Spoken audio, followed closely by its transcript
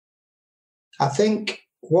I think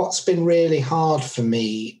what's been really hard for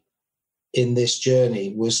me in this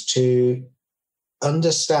journey was to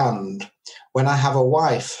understand when I have a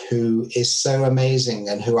wife who is so amazing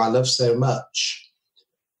and who I love so much,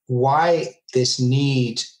 why this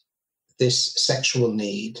need, this sexual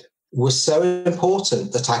need, was so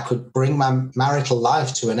important that I could bring my marital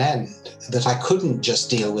life to an end, that I couldn't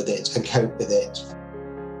just deal with it and cope with it.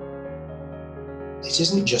 It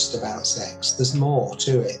isn't just about sex. There's more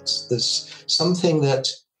to it. There's something that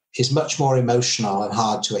is much more emotional and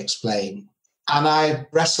hard to explain. And I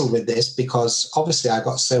wrestled with this because obviously I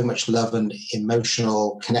got so much love and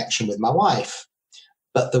emotional connection with my wife,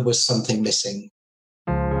 but there was something missing.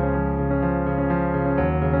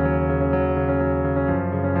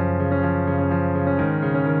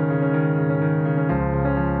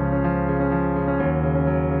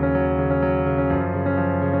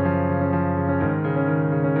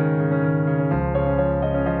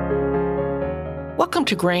 Welcome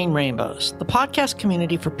to Graying Rainbows, the podcast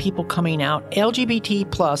community for people coming out LGBT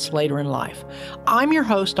plus later in life. I'm your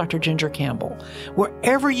host, Dr. Ginger Campbell.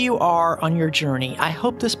 Wherever you are on your journey, I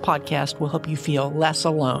hope this podcast will help you feel less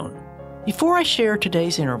alone. Before I share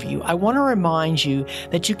today's interview, I want to remind you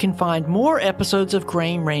that you can find more episodes of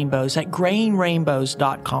Graying Rainbows at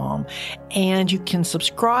grayingrainbows.com, and you can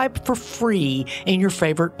subscribe for free in your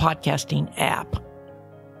favorite podcasting app.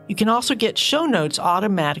 You can also get show notes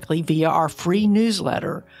automatically via our free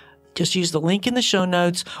newsletter. Just use the link in the show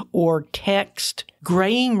notes or text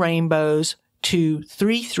Graying Rainbows to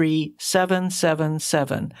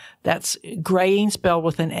 33777. That's graying spelled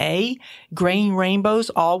with an A, Graying Rainbows,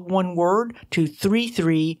 all one word, to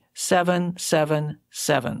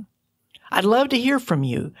 33777. I'd love to hear from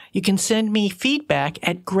you. You can send me feedback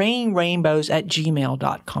at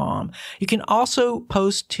grayingrainbows@gmail.com. You can also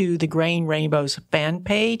post to the Graying Rainbows fan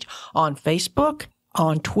page on Facebook.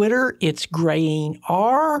 On Twitter, it's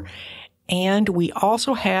GrayingR. And we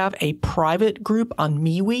also have a private group on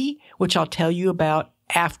MeWe, which I'll tell you about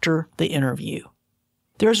after the interview.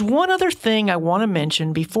 There's one other thing I want to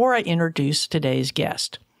mention before I introduce today's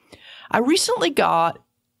guest. I recently got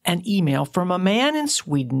an email from a man in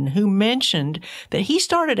Sweden who mentioned that he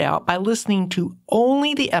started out by listening to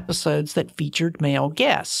only the episodes that featured male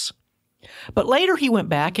guests. But later he went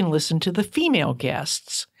back and listened to the female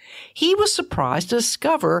guests. He was surprised to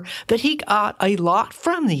discover that he got a lot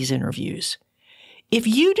from these interviews. If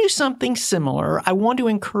you do something similar, I want to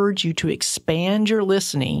encourage you to expand your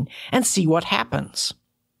listening and see what happens.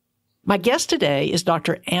 My guest today is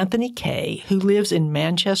Dr. Tony Kaye, who lives in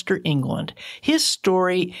Manchester, England. His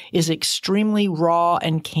story is extremely raw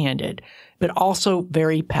and candid, but also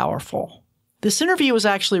very powerful. This interview was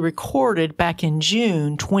actually recorded back in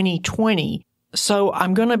June 2020, so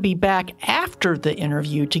I'm going to be back after the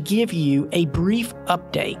interview to give you a brief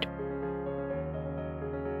update.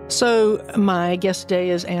 So my guest today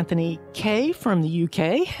is Tony Kaye from the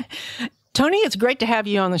UK. Tony, it's great to have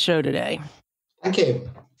you on the show today. Thank you.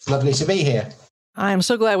 It's lovely to be here. I am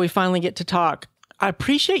so glad we finally get to talk. I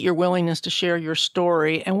appreciate your willingness to share your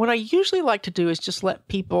story. And what I usually like to do is just let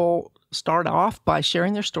people start off by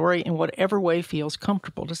sharing their story in whatever way feels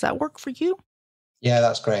comfortable. Does that work for you? Yeah,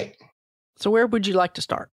 that's great. So where would you like to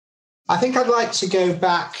start? I think I'd like to go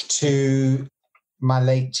back to my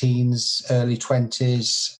late teens, early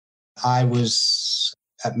 20s. I was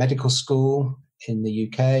at medical school in the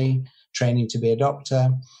UK, training to be a doctor.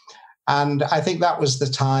 And I think that was the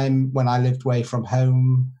time when I lived away from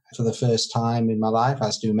home for the first time in my life,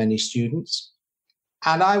 as do many students.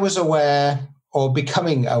 And I was aware, or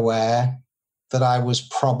becoming aware, that I was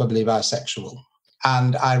probably bisexual.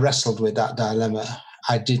 And I wrestled with that dilemma.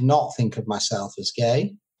 I did not think of myself as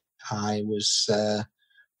gay. I was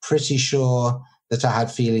pretty sure that I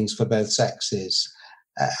had feelings for both sexes.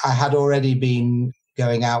 I had already been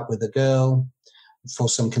going out with a girl for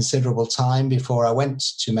some considerable time before I went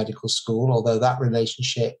to medical school, although that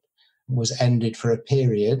relationship was ended for a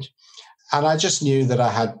period. And I just knew that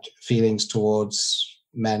I had feelings towards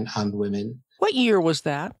men and women. What year was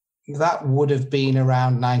that? That would have been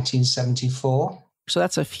around 1974. So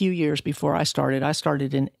that's a few years before I started. I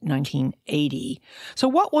started in 1980. So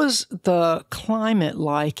what was the climate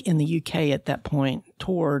like in the UK at that point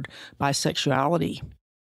toward bisexuality?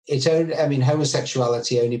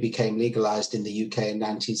 Homosexuality only became legalized in the UK in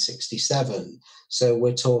 1967. So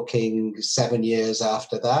we're talking 7 years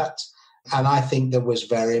after that. And I think there was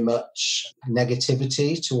very much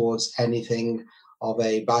negativity towards anything of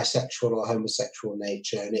a bisexual or homosexual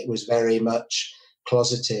nature. And it was very much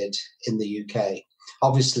closeted in the UK.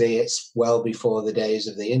 Obviously, it's well before the days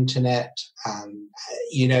of the internet. And,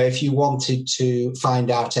 if you wanted to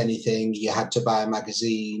find out anything, you had to buy a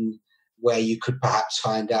magazine. where you could perhaps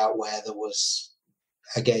find out where there was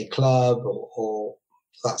a gay club or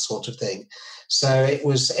that sort of thing. So it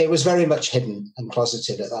was very much hidden and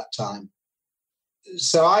closeted at that time.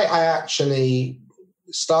 So I actually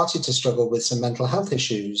started to struggle with some mental health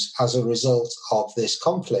issues as a result of this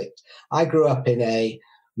conflict. I grew up in a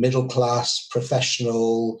middle-class,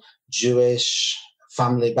 professional, Jewish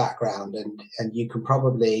family background, and you can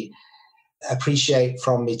probably appreciate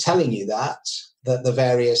from me telling you that the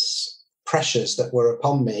various pressures that were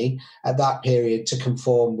upon me at that period to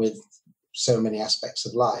conform with so many aspects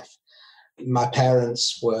of life. My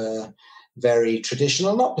parents were very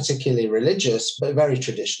traditional, not particularly religious, but very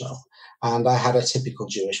traditional. And I had a typical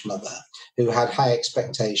Jewish mother who had high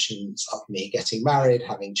expectations of me getting married,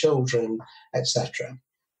 having children, etc.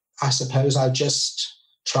 I suppose I just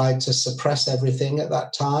tried to suppress everything at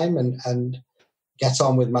that time and get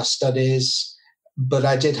on with my studies. But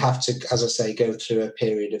I did have to, as I say, go through a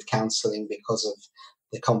period of counselling because of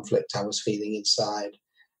the conflict I was feeling inside.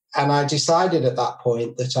 And I decided at that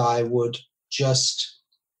point that I would just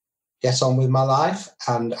get on with my life.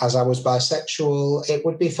 And as I was bisexual, it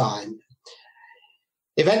would be fine.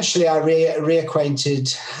 Eventually, I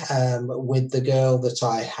reacquainted with the girl that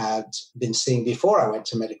I had been seeing before I went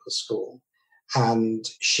to medical school. And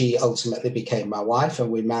she ultimately became my wife,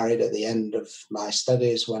 and we married at the end of my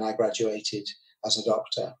studies when I graduated as a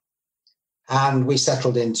doctor. And we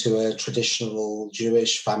settled into a traditional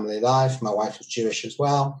Jewish family life. My wife was Jewish as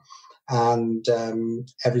well. And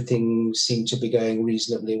everything seemed to be going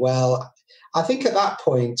reasonably well. I think at that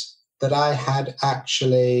point that I had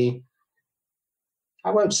actually,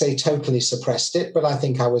 I won't say totally suppressed it, but I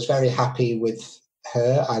think I was very happy with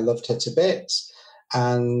her. I loved her to bits.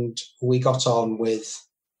 And we got on with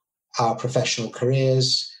our professional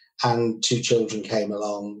careers, and 2 children came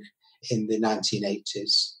along in the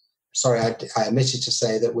 1980s. Sorry, I omitted to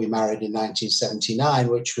say that we married in 1979,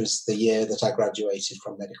 which was the year that I graduated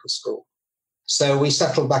from medical school. So we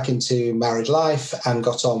settled back into married life and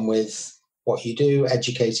got on with what you do,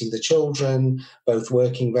 educating the children, both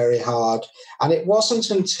working very hard. And it wasn't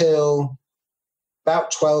until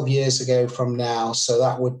about 12 years ago from now, so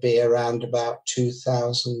that would be around about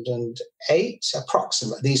 2008,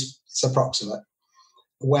 approximately, it's approximate,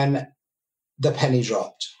 when the penny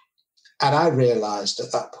dropped. And I realized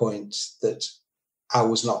at that point that I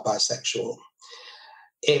was not bisexual.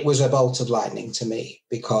 It was a bolt of lightning to me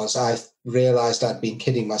because I realized I'd been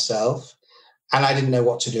kidding myself and I didn't know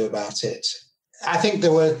what to do about it. I think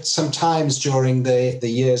there were some times during the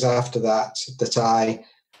years after that that I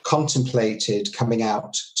contemplated coming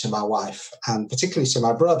out to my wife and particularly to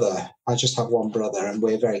my brother. I just have one brother and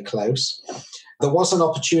we're very close. There was an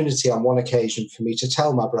opportunity on one occasion for me to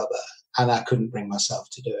tell my brother and I couldn't bring myself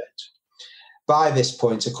to do it. By this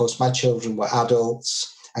point, of course, my children were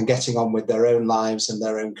adults and getting on with their own lives and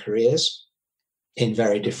their own careers in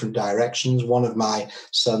very different directions. One of my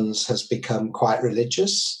sons has become quite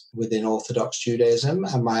religious within Orthodox Judaism,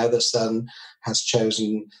 and my other son has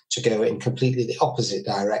chosen to go in completely the opposite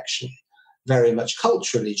direction, very much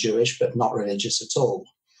culturally Jewish, but not religious at all.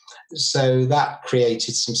 So that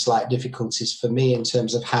created some slight difficulties for me in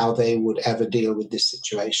terms of how they would ever deal with this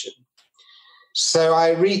situation. So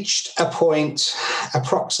I reached a point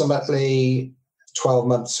approximately 12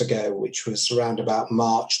 months ago, which was around about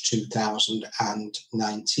March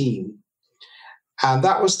 2019. And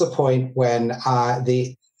that was the point when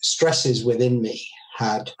the stresses within me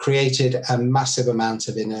had created a massive amount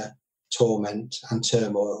of inner torment and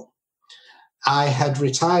turmoil. I had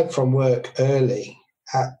retired from work early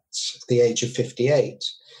at the age of 58,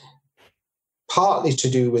 partly to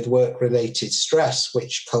do with work-related stress,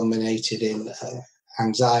 which culminated in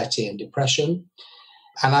anxiety and depression.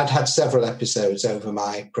 And I'd had several episodes over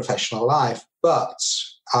my professional life, but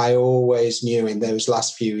I always knew in those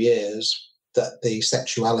last few years that the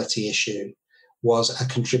sexuality issue was a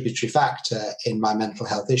contributory factor in my mental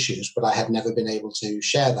health issues, but I had never been able to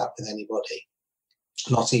share that with anybody,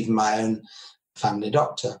 not even my own family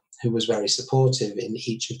doctor, who was very supportive in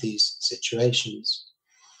each of these situations.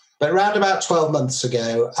 But around about 12 months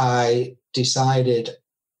ago, I decided,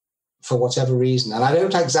 for whatever reason, and I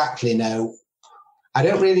don't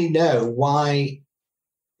really know why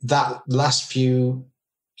that last few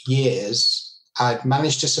years I'd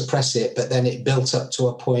managed to suppress it, but then it built up to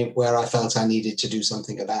a point where I felt I needed to do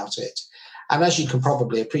something about it. And as you can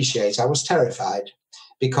probably appreciate, I was terrified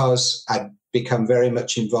because I'd become very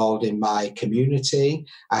much involved in my community.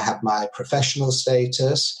 I had my professional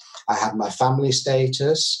status. I had my family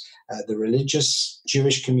status, the religious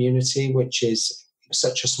Jewish community, which is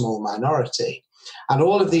such a small minority. And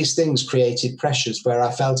all of these things created pressures where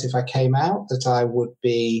I felt if I came out that I would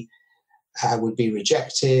be I would be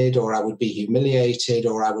rejected, or I would be humiliated,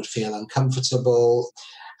 or I would feel uncomfortable.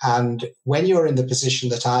 And when you're in the position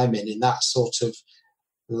that I'm in that sort of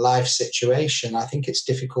life situation, I think it's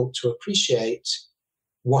difficult to appreciate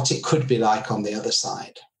what it could be like on the other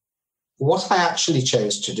side. What I actually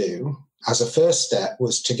chose to do as a first step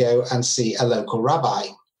was to go and see a local rabbi.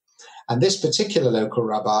 And this particular local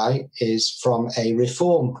rabbi is from a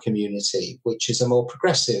Reform community, which is a more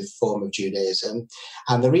progressive form of Judaism.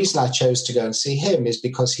 And the reason I chose to go and see him is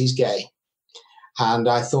because he's gay. And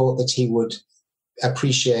I thought that he would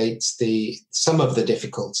appreciate some of the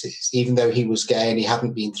difficulties, even though he was gay and he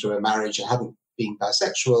hadn't been through a marriage and hadn't been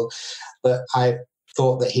bisexual. But I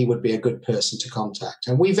thought that he would be a good person to contact.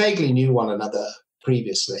 And we vaguely knew one another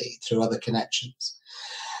previously through other connections.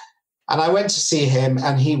 And I went to see him,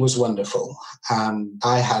 and he was wonderful.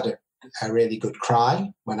 I had a really good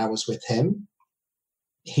cry when I was with him.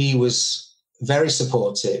 He was very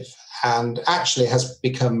supportive and actually has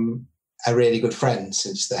become a really good friend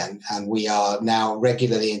since then. And we are now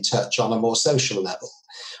regularly in touch on a more social level.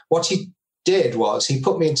 What he did was he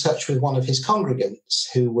put me in touch with one of his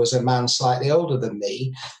congregants, who was a man slightly older than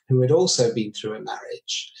me, who had also been through a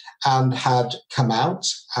marriage and had come out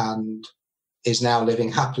and is now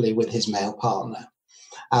living happily with his male partner.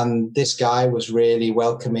 And this guy was really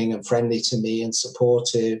welcoming and friendly to me and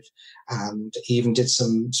supportive, and even did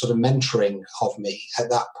some sort of mentoring of me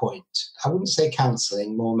at that point. I wouldn't say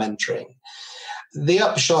counseling, more mentoring. The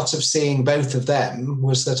upshot of seeing both of them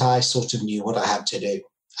was that I sort of knew what I had to do.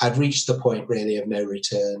 I'd reached the point really of no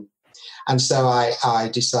return. And so I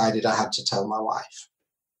decided I had to tell my wife.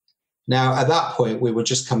 Now, at that point, we were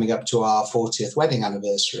just coming up to our 40th wedding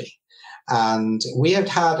anniversary. And we had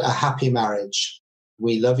had a happy marriage.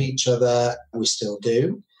 We love each other. We still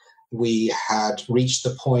do. We had reached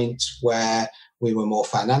the point where we were more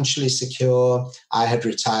financially secure. I had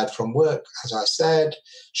retired from work, as I said.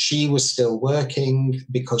 She was still working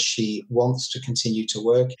because she wants to continue to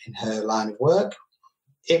work in her line of work.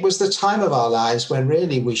 It was the time of our lives when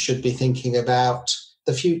really we should be thinking about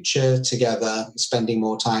the future together, spending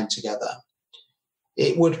more time together.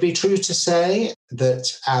 It would be true to say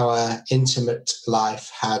that our intimate life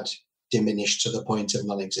had diminished to the point of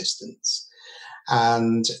non-existence.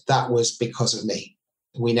 And that was because of me.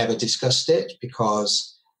 We never discussed it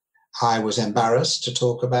because I was embarrassed to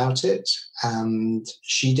talk about it, and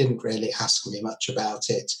she didn't really ask me much about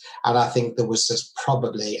it. And I think there was just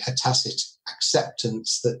probably a tacit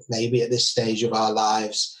acceptance that maybe at this stage of our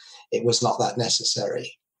lives, it was not that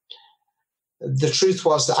necessary. The truth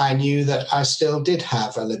was that I knew that I still did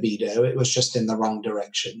have a libido. It was just in the wrong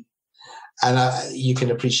direction. And you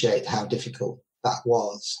can appreciate how difficult that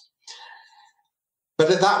was. But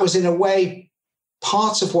that was, in a way,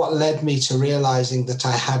 part of what led me to realizing that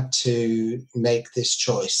I had to make this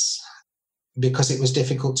choice, because it was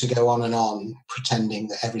difficult to go on and on pretending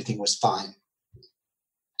that everything was fine.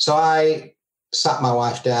 So I sat my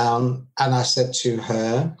wife down and I said to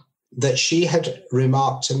her that she had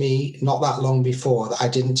remarked to me not that long before that I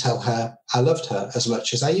didn't tell her I loved her as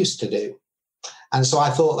much as I used to do. And so I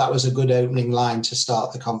thought that was a good opening line to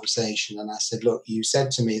start the conversation. And I said, look, you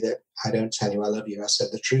said to me that I don't tell you I love you. I said,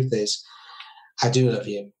 the truth is, I do love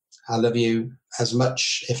you. I love you as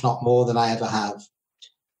much, if not more, than I ever have.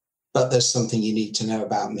 But there's something you need to know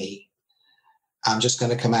about me. I'm just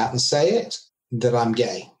going to come out and say it, that I'm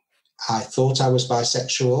gay. I thought I was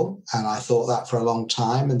bisexual, and I thought that for a long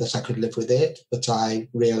time, and that I could live with it, but I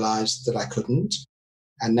realized that I couldn't.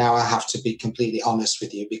 And now I have to be completely honest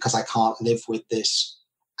with you, because I can't live with this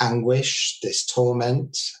anguish, this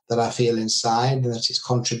torment that I feel inside, and that it's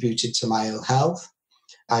contributed to my ill health.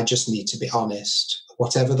 I just need to be honest.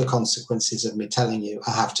 Whatever the consequences of me telling you,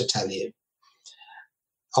 I have to tell you.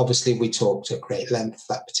 Obviously, we talked at great length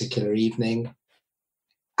that particular evening,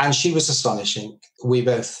 and she was astonishing. We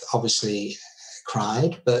both obviously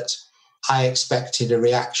cried, but I expected a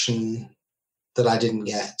reaction that I didn't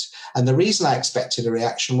get. And the reason I expected a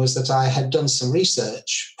reaction was that I had done some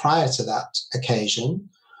research prior to that occasion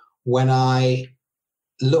when I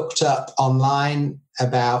looked up online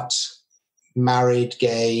about married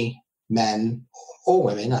gay men, or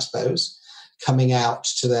women, I suppose, coming out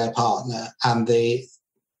to their partner, and the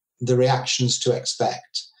reactions to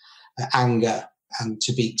expect, anger, and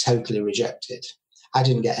to be totally rejected. I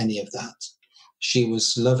didn't get any of that. She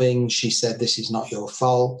was loving. She said, this is not your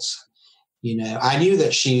fault. You know, I knew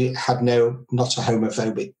that she had not a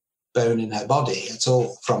homophobic bone in her body at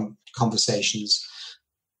all from conversations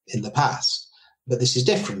in the past. But this is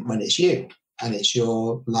different when it's you and it's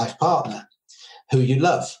your life partner who you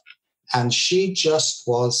love. And she just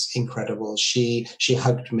was incredible. She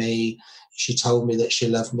hugged me. She told me that she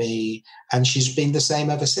loved me, and she's been the same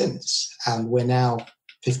ever since. And we're now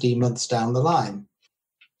 15 months down the line.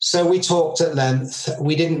 So we talked at length.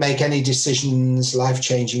 We didn't make any decisions,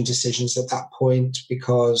 life-changing decisions at that point,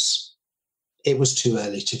 because it was too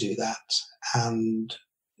early to do that. And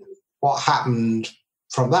what happened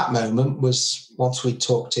from that moment was, once we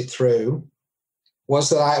talked it through, was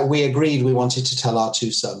that we agreed we wanted to tell our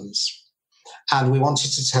 2 sons, and we wanted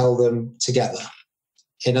to tell them together.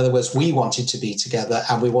 In other words, we wanted to be together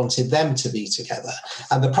and we wanted them to be together.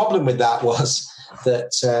 And the problem with that was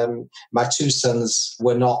that my 2 sons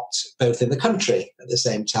were not both in the country at the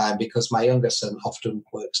same time, because my younger son often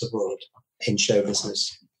works abroad in show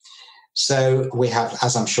business. So we have,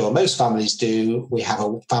 as I'm sure most families do, we have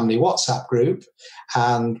a family WhatsApp group,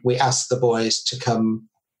 and we asked the boys to come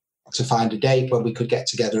to find a date when we could get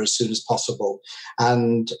together as soon as possible.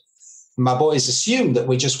 And my boys assumed that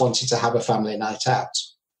we just wanted to have a family night out.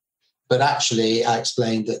 But actually, I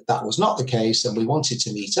explained that that was not the case, and we wanted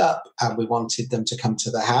to meet up, and we wanted them to come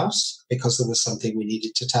to the house because there was something we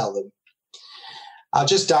needed to tell them. I'll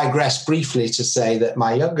just digress briefly to say that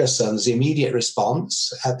my younger son's immediate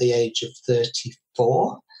response at the age of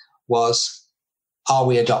 34 was, "Are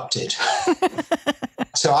we adopted?"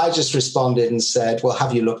 So I just responded and said, "Well,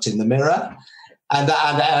 have you looked in the mirror?"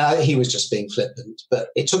 And he was just being flippant. But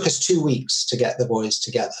it took us 2 weeks to get the boys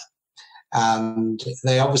together. And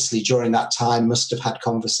they obviously, during that time, must have had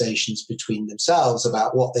conversations between themselves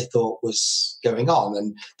about what they thought was going on.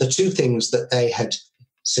 And the 2 things that they had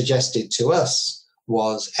suggested to us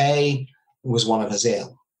was, A, was one of us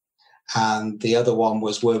ill? And the other one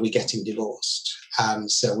was, were we getting divorced? And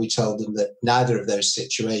so we told them that neither of those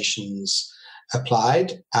situations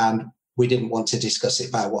applied, and we didn't want to discuss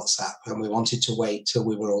it by WhatsApp, and we wanted to wait till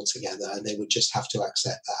we were all together, and they would just have to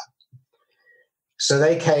accept that. So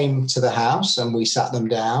they came to the house and we sat them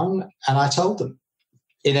down, and I told them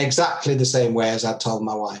in exactly the same way as I told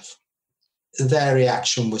my wife. Their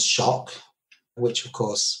reaction was shock, which of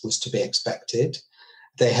course was to be expected.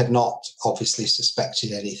 They had not obviously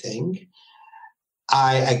suspected anything.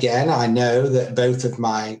 I know that both of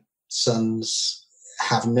my sons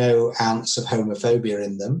have no ounce of homophobia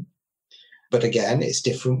in them. But again, it's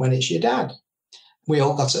different when it's your dad. We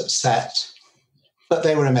all got upset, but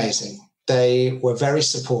they were amazing. They were very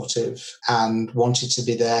supportive and wanted to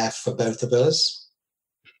be there for both of us.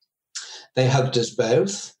 They hugged us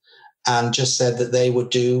both and just said that they would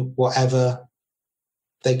do whatever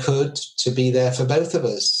they could to be there for both of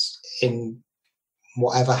us in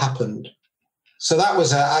whatever happened. So that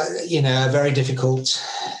was a very difficult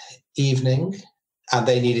evening, and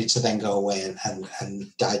they needed to then go away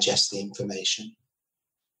and digest the information.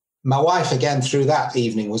 My wife, again, through that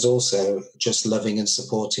evening, was also just loving and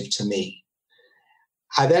supportive to me.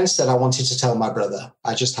 I then said I wanted to tell my brother.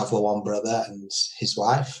 I just have the one brother and his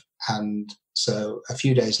wife. And so a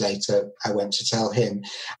few days later, I went to tell him.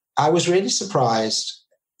 I was really surprised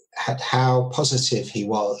at how positive he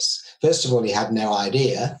was. First of all, he had no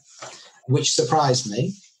idea, which surprised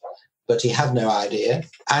me, but he had no idea.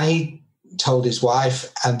 And he told his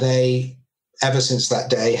wife, and they, ever since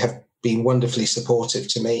that day, have been wonderfully supportive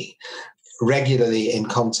to me, regularly in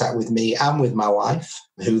contact with me and with my wife,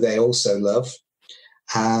 who they also love,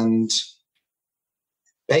 and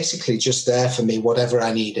basically just there for me, whatever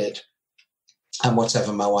I needed and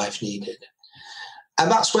whatever my wife needed. And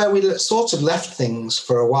that's where we sort of left things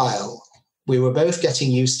for a while. We were both getting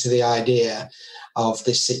used to the idea of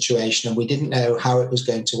this situation, and we didn't know how it was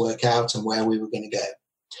going to work out and where we were going to go.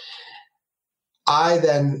 I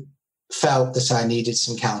then felt that I needed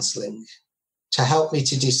some counselling to help me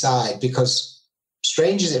to decide, because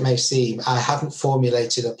strange as it may seem, I hadn't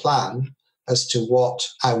formulated a plan as to what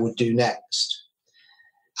I would do next.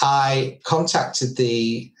 I contacted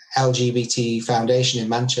the LGBT Foundation in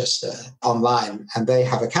Manchester online, and they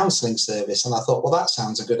have a counselling service. And I thought, well, that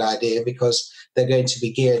sounds a good idea, because they're going to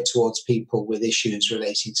be geared towards people with issues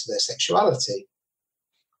relating to their sexuality.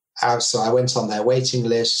 So I went on their waiting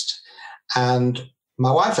list, and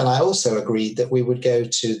my wife and I also agreed that we would go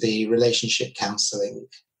to the relationship counselling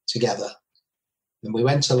together. And we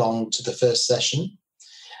went along to the first session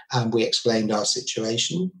and we explained our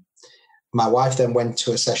situation. My wife then went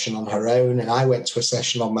to a session on her own, and I went to a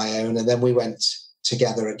session on my own, and then we went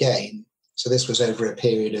together again. So this was over a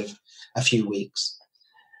period of a few weeks.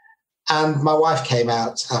 And my wife came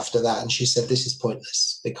out after that and she said, this is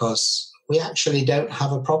pointless, because we actually don't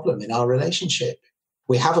have a problem in our relationship.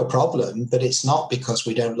 We have a problem, but it's not because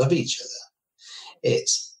we don't love each other.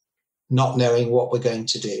 It's not knowing what we're going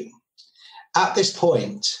to do. At this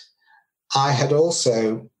point, I had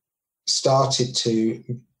also started to,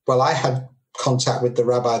 I had contact with the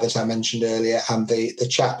rabbi that I mentioned earlier and the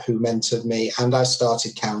chap who mentored me, and I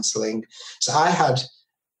started counselling. So I had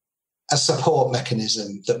a support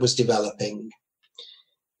mechanism that was developing.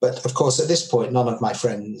 But of course, at this point, none of our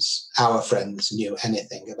friends knew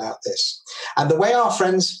anything about this. And the way our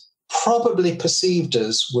friends probably perceived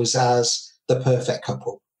us was as the perfect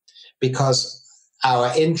couple, because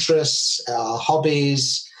our interests, our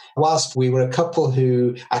hobbies, whilst we were a couple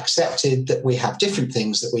who accepted that we have different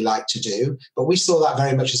things that we like to do, but we saw that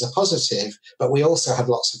very much as a positive, but we also had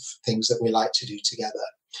lots of things that we like to do together.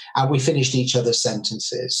 And we finished each other's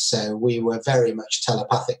sentences. So we were very much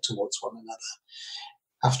telepathic towards one another.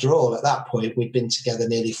 After all, at that point, we'd been together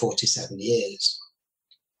nearly 47 years.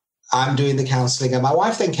 I'm doing the counselling, and my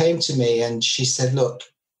wife then came to me and she said, look,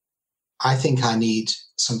 I think I need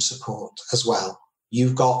some support as well.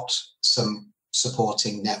 You've got some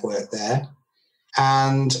supporting network there.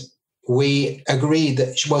 And we agreed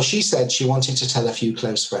that, well, she said she wanted to tell a few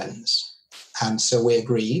close friends. And so we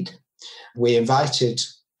agreed. We invited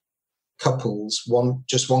couples,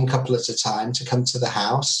 just one couple at a time, to come to the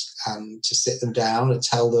house and to sit them down and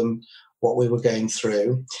tell them what we were going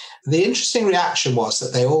through. The interesting reaction was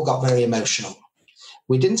that they all got very emotional.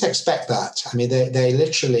 We didn't expect that. I mean, they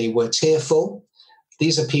literally were tearful.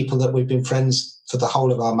 These are people that we've been friends for the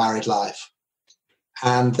whole of our married life.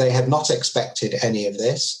 And they had not expected any of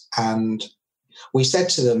this. And we said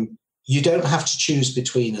to them, you don't have to choose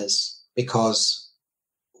between us because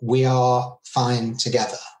we are fine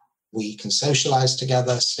together. We can socialize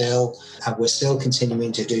together still, and we're still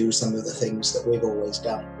continuing to do some of the things that we've always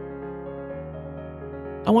done.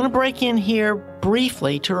 I want to break in here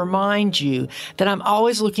briefly to remind you that I'm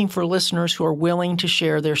always looking for listeners who are willing to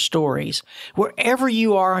share their stories. Wherever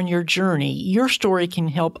you are on your journey, your story can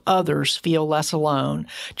help others feel less alone.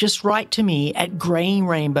 Just write to me at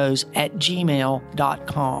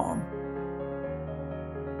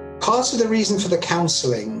grayingrainbows@gmail.com. Part of the reason for the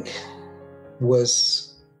counselling was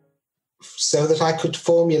so that I could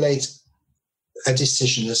formulate a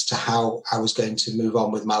decision as to how I was going to move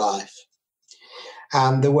on with my life.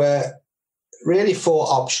 And there were really 4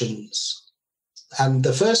 options. And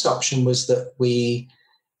the first option was that we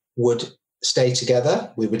would stay together,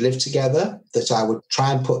 we would live together, that I would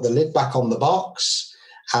try and put the lid back on the box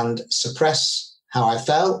and suppress how I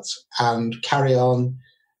felt and carry on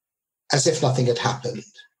as if nothing had happened.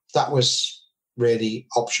 That was really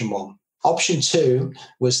option 1. Option 2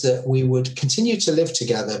 was that we would continue to live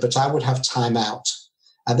together, but I would have time out.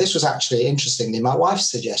 And this was actually, interestingly, my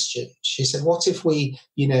wife's suggestion. She said, what if we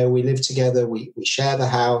live together, we share the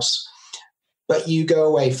house, but you go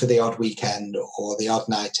away for the odd weekend or the odd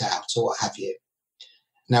night out or what have you.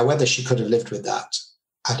 Now, whether she could have lived with that,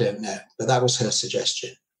 I don't know, but that was her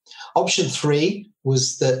suggestion. Option 3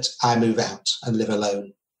 was that I move out and live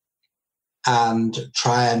alone and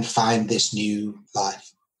try and find this new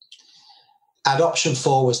life. And option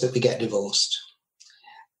 4 was that we get divorced.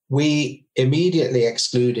 We immediately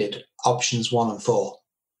excluded options 1 and 4.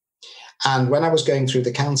 And when I was going through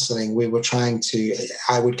the counselling,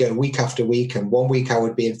 I would go week after week, and one week I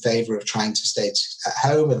would be in favour of trying to stay at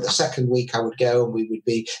home, and the second week I would go and we would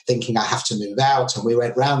be thinking I have to move out, and we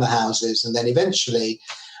went round the houses, and then eventually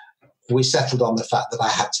we settled on the fact that I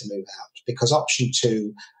had to move out, because option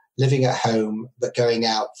 2, living at home but going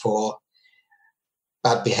out for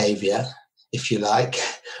bad behaviour, if you like,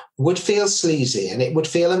 would feel sleazy and it would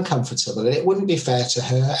feel uncomfortable and it wouldn't be fair to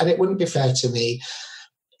her and it wouldn't be fair to me.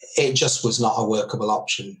 It just was not a workable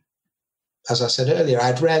option. As I said earlier,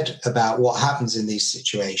 I'd read about what happens in these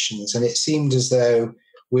situations, and it seemed as though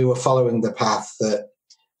we were following the path that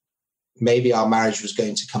maybe our marriage was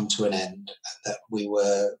going to come to an end, that we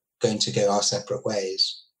were going to go our separate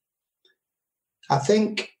ways. I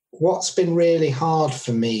think what's been really hard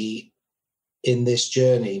for me in this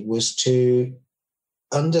journey was to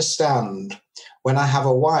understand, when I have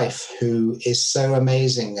a wife who is so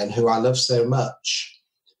amazing and who I love so much,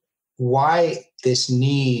 why this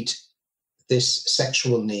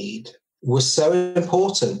sexual need was so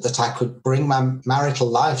important that I could bring my marital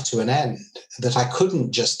life to an end, that I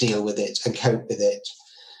couldn't just deal with it and cope with it.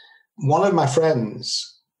 One of my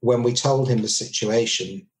friends, when we told him the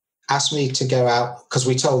situation, asked me to go out, because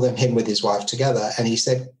we told him with his wife together, and he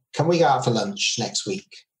said, can we go out for lunch next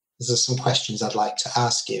week? There's some questions I'd like to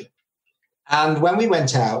ask you. And when we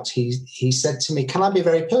went out, he said to me, can I be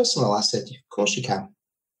very personal? I said, of course you can.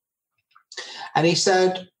 And he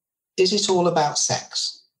said, is it all about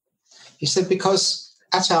sex? He said, because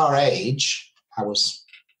at our age, I was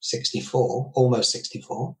 64, almost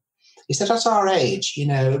 64. He said, at our age,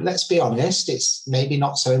 let's be honest, it's maybe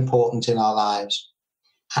not so important in our lives.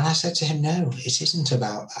 And I said to him, no, it isn't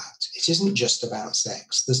about that. It isn't just about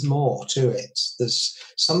sex. There's more to it. There's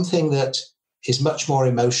something that is much more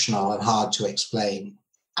emotional and hard to explain.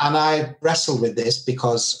 And I wrestled with this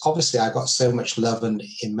because obviously I got so much love and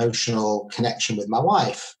emotional connection with my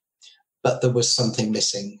wife, but there was something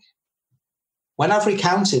missing. When I've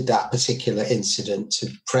recounted that particular incident to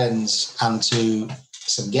friends and to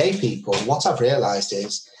some gay people, what I've realized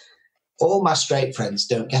is all my straight friends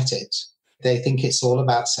don't get it. They think it's all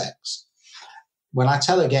about sex. When I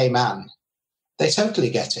tell a gay man, they totally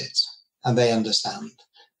get it and they understand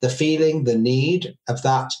the feeling, the need of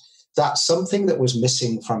that. That's something that was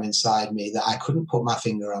missing from inside me that I couldn't put my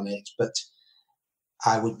finger on it, but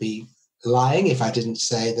I would be lying if I didn't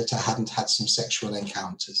say that I hadn't had some sexual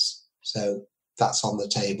encounters. So that's on the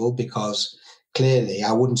table because clearly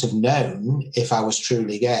I wouldn't have known if I was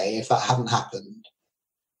truly gay if that hadn't happened.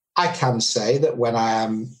 I can say that when I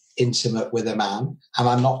am intimate with a man, and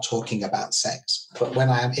I'm not talking about sex, but when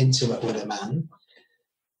I am intimate with a man,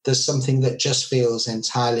 there's something that just feels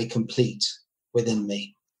entirely complete within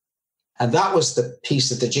me. And that was the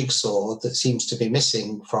piece of the jigsaw that seems to be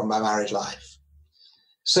missing from my married life.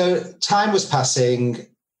 So time was passing.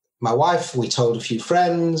 My wife, we told a few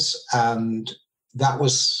friends, and that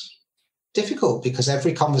was difficult because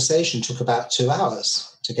every conversation took about 2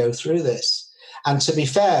 hours to go through this. And to be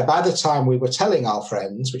fair, by the time we were telling our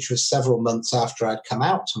friends, which was several months after I'd come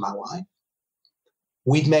out to my wife,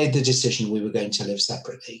 we'd made the decision we were going to live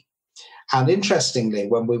separately. And interestingly,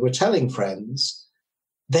 when we were telling friends,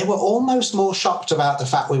 they were almost more shocked about the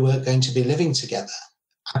fact we weren't going to be living together.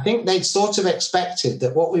 I think they'd sort of expected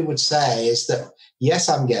that what we would say is that, yes,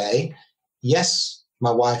 I'm gay. Yes,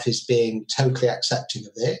 my wife is being totally accepting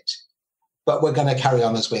of it, but we're going to carry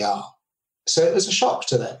on as we are. So it was a shock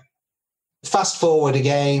to them. Fast forward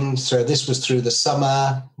again, so this was through the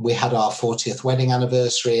summer. We had our 40th wedding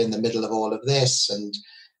anniversary in the middle of all of this. And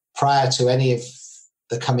prior to any of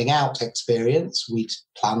the coming out experience, we'd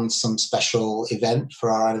planned some special event for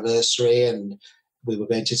our anniversary and we were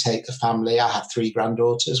going to take the family. I have 3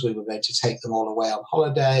 granddaughters. We were going to take them all away on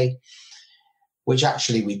holiday, which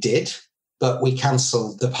actually we did. But we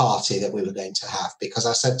cancelled the party that we were going to have because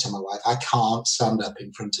I said to my wife, I can't stand up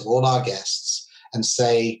in front of all our guests and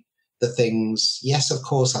say the things, yes, of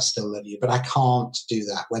course, I still love you, but I can't do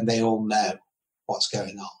that when they all know what's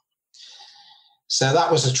going on. So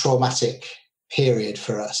that was a traumatic period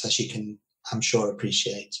for us, as you can, I'm sure,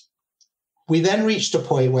 appreciate. We then reached a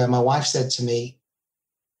point where my wife said to me,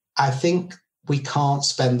 I think we can't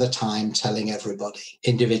spend the time telling everybody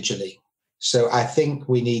individually. So I think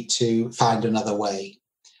we need to find another way.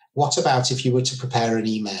 What about if you were to prepare an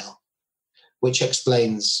email which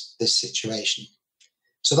explains this situation?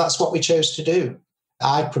 So that's what we chose to do.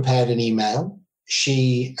 I prepared an email.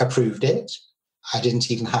 She approved it. I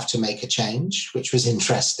didn't even have to make a change, which was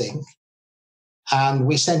interesting. And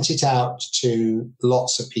we sent it out to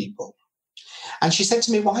lots of people. And she said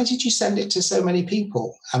to me, why did you send it to so many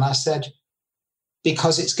people? And I said,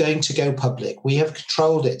 because it's going to go public. We have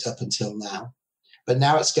controlled it up until now, but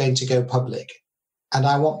now it's going to go public. And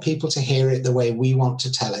I want people to hear it the way we want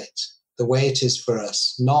to tell it, the way it is for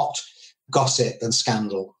us, not gossip and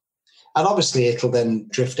scandal. And obviously it'll then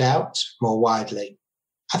drift out more widely.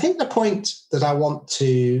 I think the point that I want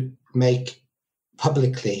to make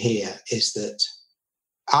publicly here is that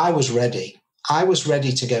I was ready. I was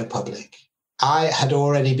ready to go public. I had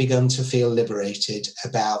already begun to feel liberated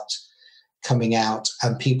about coming out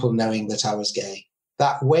and people knowing that I was gay.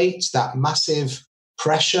 That weight, that massive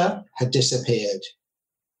pressure had disappeared.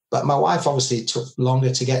 But my wife obviously took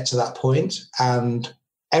longer to get to that point. And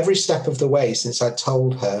every step of the way since I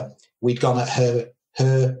told her, we'd gone at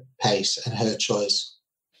her pace and her choice.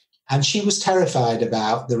 And she was terrified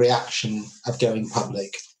about the reaction of going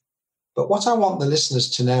public. But what I want the listeners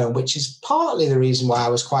to know, which is partly the reason why I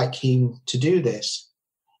was quite keen to do this,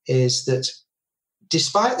 is that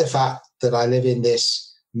despite the fact that I live in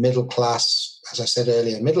this middle class, as I said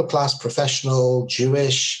earlier, middle class, professional,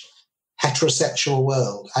 Jewish, heterosexual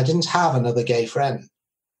world, I didn't have another gay friend.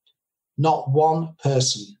 Not one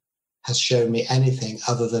person has shown me anything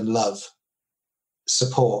other than love,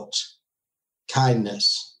 support,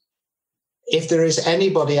 kindness. If there is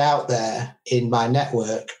anybody out there in my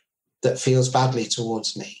network that feels badly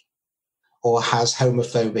towards me or has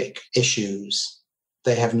homophobic issues,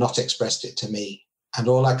 they have not expressed it to me. And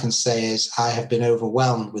all I can say is I have been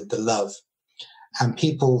overwhelmed with the love. And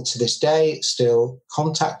people to this day still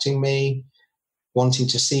contacting me, wanting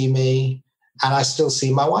to see me. And I still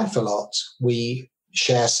see my wife a lot. We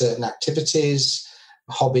share certain activities,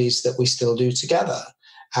 hobbies that we still do together.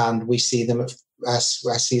 And we see them, I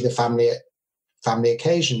see the family family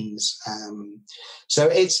occasions. So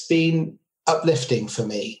it's been uplifting for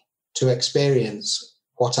me to experience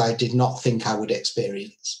what I did not think I would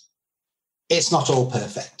experience. It's not all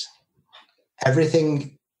perfect.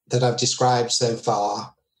 Everything that I've described so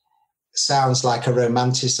far sounds like a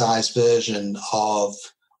romanticized version of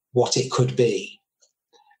what it could be.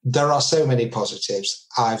 There are so many positives.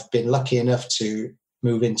 I've been lucky enough to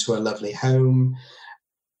move into a lovely home.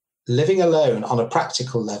 Living alone on a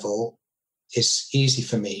practical level is easy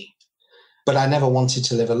for me, but I never wanted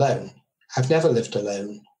to live alone. I've never lived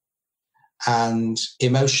alone. And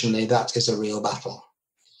emotionally, that is a real battle.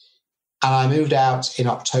 And I moved out in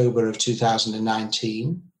October of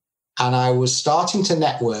 2019, and I was starting to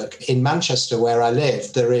network in Manchester, where I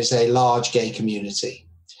live. There is a large gay community,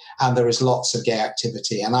 and there is lots of gay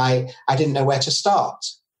activity. And I didn't know where to start.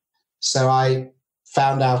 So I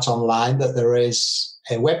found out online that there is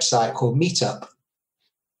a website called Meetup.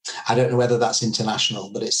 I don't know whether that's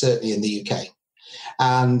international, but it's certainly in the UK.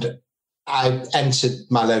 And I entered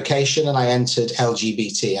my location and I entered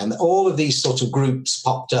LGBT, and all of these sort of groups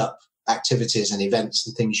popped up, activities and events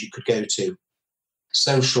and things you could go to,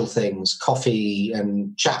 social things, coffee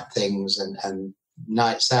and chat things and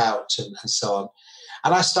nights out and so on.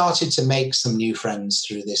 And I started to make some new friends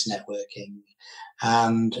through this networking.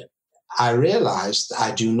 And I realized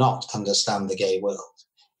I do not understand the gay world.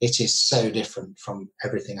 It is so different from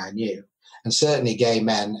everything I knew. And certainly gay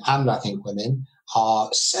men, and I think women, are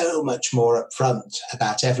so much more upfront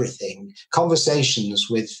about everything. Conversations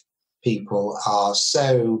with people are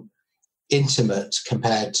so intimate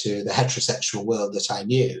compared to the heterosexual world that I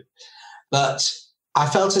knew. But I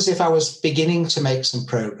felt as if I was beginning to make some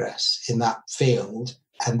progress in that field.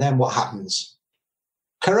 And then what happens?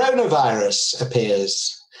 Coronavirus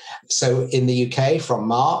appears. So in the UK from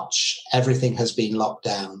March, everything has been locked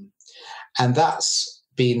down. And that's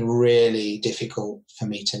been really difficult for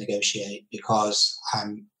me to negotiate because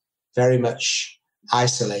I'm very much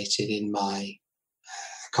isolated in my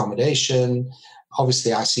accommodation.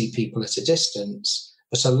 Obviously, I see people at a distance,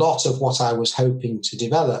 but a lot of what I was hoping to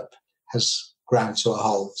develop has ground to a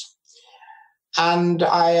halt. And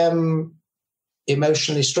I am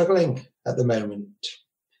emotionally struggling at the moment.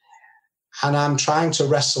 And I'm trying to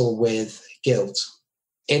wrestle with guilt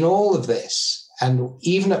in all of this. And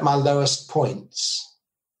even at my lowest points,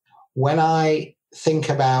 when I think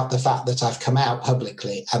about the fact that I've come out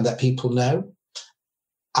publicly and that people know,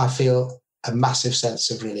 I feel a massive sense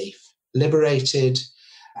of relief, liberated,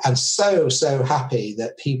 and so happy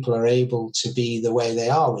that people are able to be the way they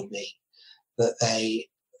are with me, that they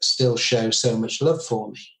still show so much love for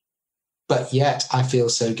me. But yet I feel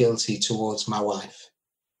so guilty towards my wife.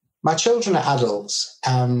 My children are adults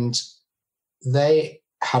and they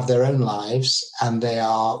have their own lives and they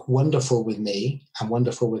are wonderful with me and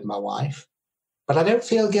wonderful with my wife. But I don't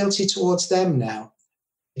feel guilty towards them now.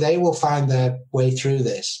 They will find their way through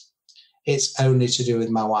this. It's only to do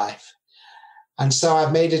with my wife. And so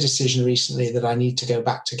I've made a decision recently that I need to go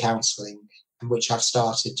back to counselling, which I've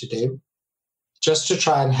started to do, just to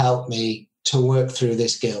try and help me to work through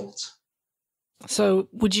this guilt. So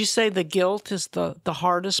would you say the guilt is the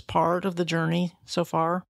hardest part of the journey so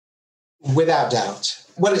far? Without doubt.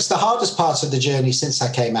 Well, it's the hardest part of the journey since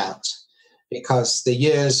I came out, because the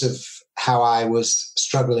years of how I was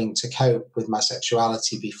struggling to cope with my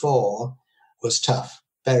sexuality before was tough,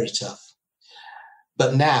 very tough.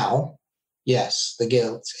 But now, yes, the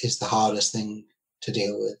guilt is the hardest thing to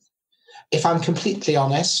deal with. If I'm completely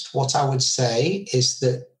honest, what I would say is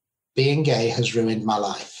that being gay has ruined my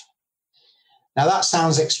life. Now, that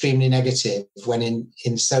sounds extremely negative when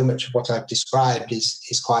in so much of what I've described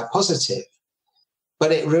is quite positive.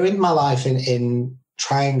 But it ruined my life in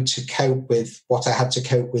trying to cope with what I had to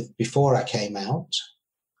cope with before I came out.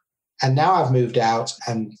 And now I've moved out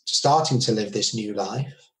and starting to live this new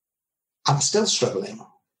life. I'm still struggling.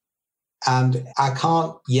 And I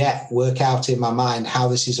can't yet work out in my mind how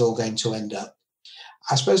this is all going to end up.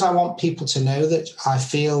 I suppose I want people to know that I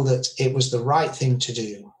feel that it was the right thing to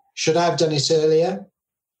do. Should I have done it earlier?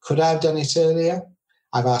 Could I have done it earlier?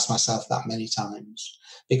 I've asked myself that many times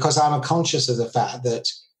because I'm conscious of the fact that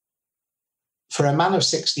for a man of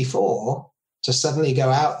 64 to suddenly go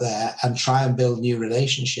out there and try and build new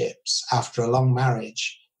relationships after a long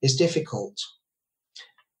marriage is difficult.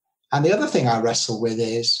 And the other thing I wrestle with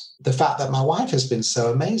is the fact that my wife has been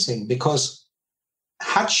so amazing, because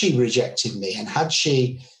had she rejected me and had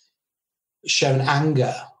she shown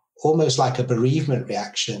anger, almost like a bereavement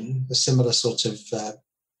reaction, a similar sort of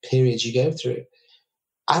period you go through,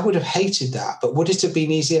 I would have hated that. But would it have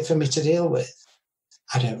been easier for me to deal with?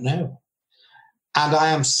 I don't know. And I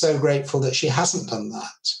am so grateful that she hasn't done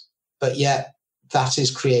that. But yet that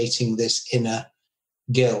is creating this inner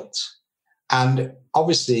guilt. And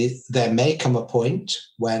obviously, there may come a point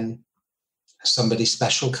when somebody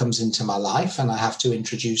special comes into my life and I have to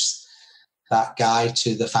introduce that guy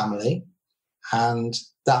to the family. And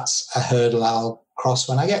that's a hurdle I'll cross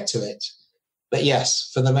when I get to it. But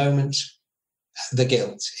yes, for the moment, the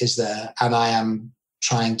guilt is there, and I am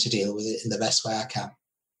trying to deal with it in the best way I can.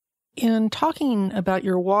 In talking about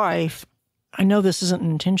your wife, I know this isn't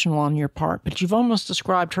intentional on your part, but you've almost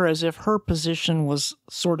described her as if her position was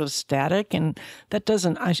sort of static, and that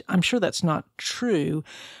doesn't, I'm sure that's not true.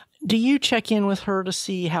 Do you check in with her to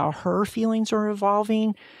see how her feelings are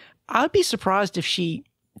evolving? I'd be surprised if she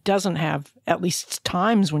doesn't have at least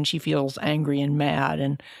times when she feels angry and mad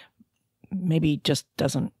and maybe just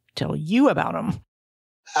doesn't tell you about them.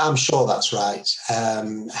 I'm sure that's right.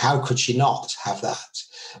 How could she not have that?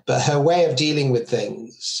 But her way of dealing with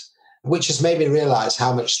things, which has made me realize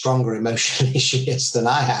how much stronger emotionally she is than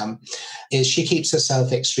I am, is she keeps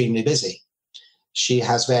herself extremely busy. She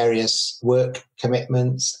has various work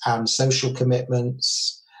commitments and social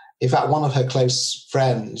commitments. In fact, one of her close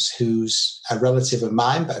friends, who's a relative of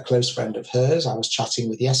mine, but a close friend of hers, I was chatting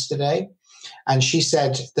with yesterday, and she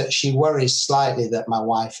said that she worries slightly that my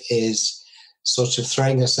wife is sort of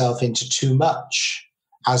throwing herself into too much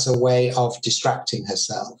as a way of distracting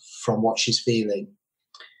herself from what she's feeling.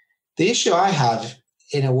 The issue I have,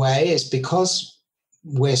 in a way, is because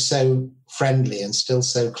we're so friendly and still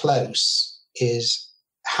so close, is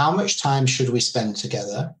how much time should we spend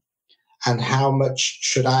together, and how much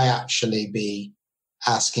should I actually be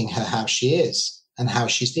asking her how she is and how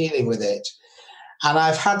she's dealing with it. And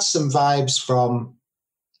I've had some vibes from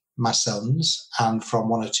my sons and from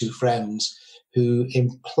one or two friends who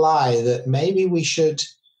imply that maybe we should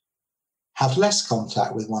have less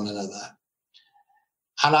contact with one another.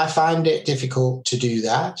 And I find it difficult to do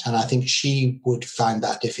that, and I think she would find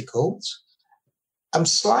that difficult. I'm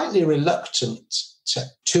slightly reluctant to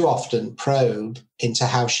too often probe into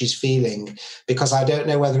how she's feeling, because I don't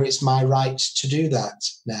know whether it's my right to do that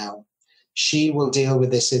now. She will deal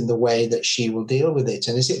with this in the way that she will deal with it.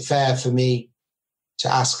 And is it fair for me to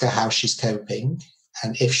ask her how she's coping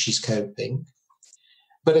and if she's coping?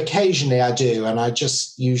 But occasionally I do, and I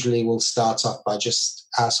just usually will start off by just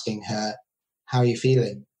asking her, how are you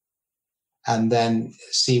feeling? And then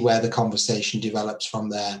see where the conversation develops from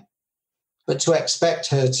there. But to expect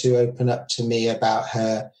her to open up to me about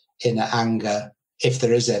her inner anger, if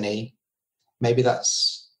there is any, maybe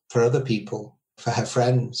that's for other people, for her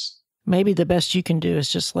friends. Maybe the best you can do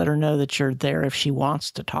is just let her know that you're there if she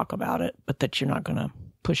wants to talk about it, but that you're not going to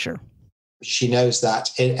push her. She knows that,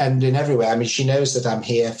 and in every way. I mean, she knows that I'm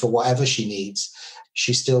here for whatever she needs.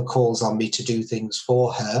 She still calls on me to do things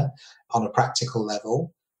for her on a practical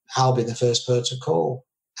level. I'll be the first person to call.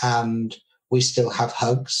 And we still have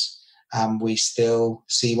hugs, and we still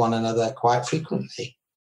see one another quite frequently.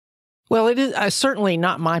 Well, it is certainly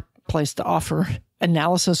not my place to offer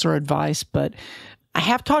analysis or advice, but I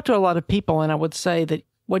have talked to a lot of people, and I would say that,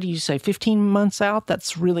 what do you say, 15 months out?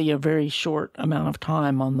 That's really a very short amount of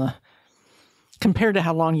time compared to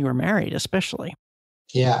how long you were married, especially.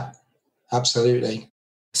 Yeah, absolutely.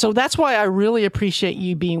 So that's why I really appreciate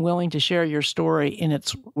you being willing to share your story in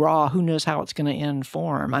its raw, who knows how it's going to end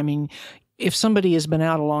form. I mean, if somebody has been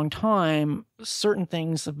out a long time, certain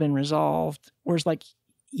things have been resolved, whereas like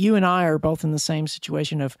you and I are both in the same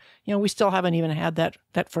situation of, we still haven't even had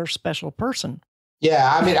that first special person.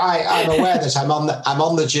 Yeah, I mean, I'm aware that I'm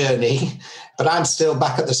on the journey, but I'm still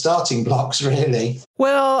back at the starting blocks, really.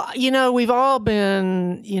 Well, we've all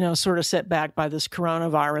been, sort of set back by this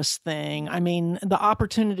coronavirus thing. I mean, the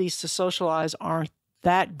opportunities to socialize aren't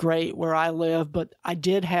that great where I live, but I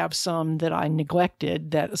did have some that I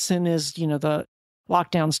neglected. That as soon as, the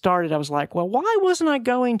lockdown started, I was like, well, why wasn't I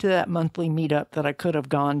going to that monthly meetup that I could have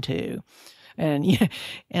gone to? And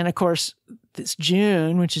of course, it's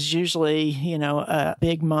June, which is usually, a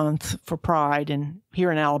big month for Pride. And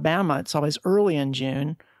here in Alabama, it's always early in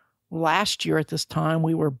June. Last year at this time,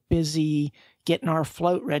 we were busy getting our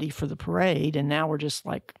float ready for the parade. And now we're just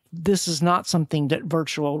like, this is not something that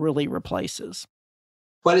virtual really replaces.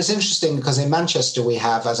 Well, it's interesting because in Manchester, we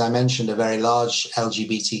have, as I mentioned, a very large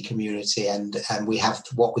LGBT community, and we have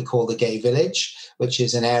what we call the Gay Village, which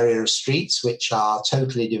is an area of streets which are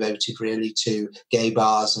totally devoted really to gay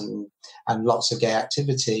bars and lots of gay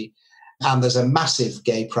activity. And there's a massive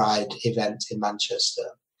gay pride event in Manchester.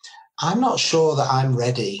 I'm not sure that I'm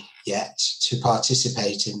ready yet to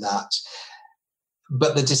participate in that.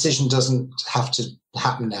 But the decision doesn't have to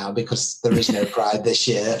happen now because there is no Pride this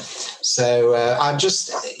year. So I'm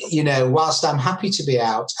just, whilst I'm happy to be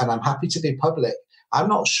out and I'm happy to be public, I'm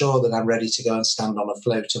not sure that I'm ready to go and stand on a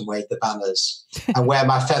float and wave the banners and wear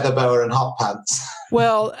my feather boa and hot pants.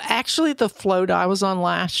 Well, actually, the float I was on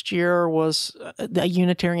last year was a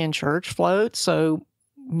Unitarian church float. So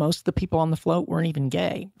most of the people on the float weren't even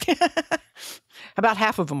gay. About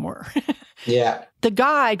half of them were. Yeah. The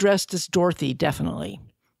guy dressed as Dorothy, definitely,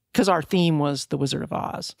 because our theme was The Wizard of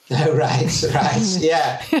Oz. Oh, right.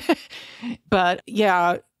 Yeah. But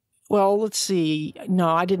yeah, well, let's see. No,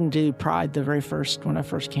 I didn't do Pride when I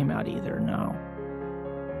first came out either. No.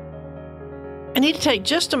 I need to take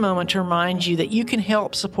just a moment to remind you that you can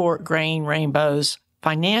help support Graying Rainbows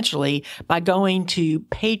financially by going to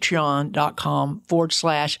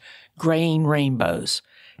patreon.com/Graying Rainbows.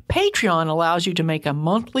 Patreon allows you to make a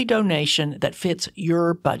monthly donation that fits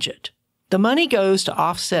your budget. The money goes to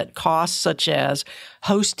offset costs such as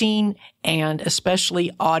hosting and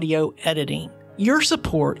especially audio editing. Your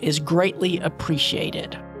support is greatly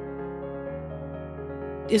appreciated.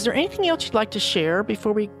 Is there anything else you'd like to share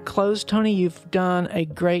before we close? Tony, you've done a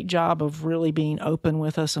great job of really being open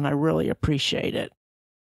with us, and I really appreciate it.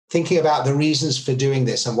 Thinking about the reasons for doing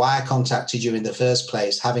this and why I contacted you in the first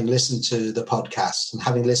place, having listened to the podcast and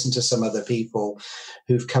having listened to some other people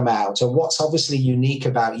who've come out. And what's obviously unique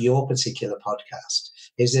about your particular podcast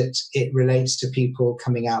is that it relates to people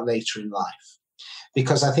coming out later in life.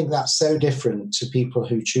 Because I think that's so different to people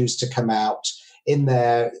who choose to come out in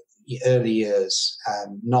their early years,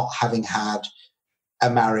 not having had a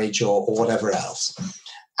marriage or whatever else.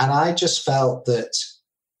 And I just felt that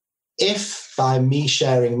if by me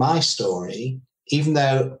sharing my story, even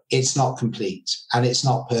though it's not complete and it's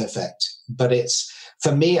not perfect, but it's,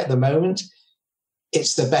 for me at the moment,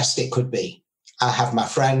 it's the best it could be. I have my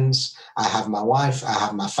friends, I have my wife, I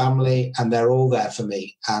have my family, and they're all there for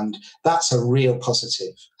me. And that's a real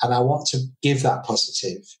positive. And I want to give that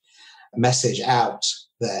positive message out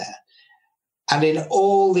there. And in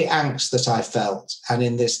all the angst that I felt, and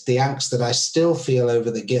in the angst that I still feel over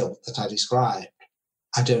the guilt that I described,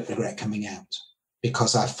 I don't regret coming out,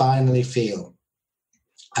 because I finally feel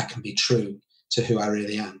I can be true to who I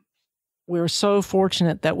really am. We're so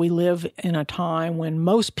fortunate that we live in a time when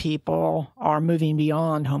most people are moving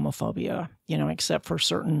beyond homophobia, except for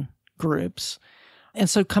certain groups. And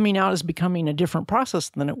so coming out is becoming a different process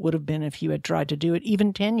than it would have been if you had tried to do it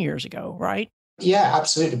even 10 years ago, right? Yeah,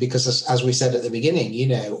 absolutely. Because as we said at the beginning,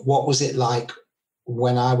 what was it like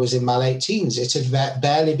when I was in my late teens? It had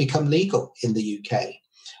barely become legal in the UK.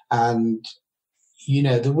 And,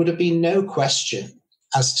 there would have been no question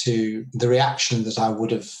as to the reaction that I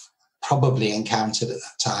would have probably encountered at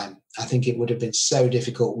that time. I think it would have been so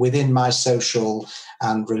difficult within my social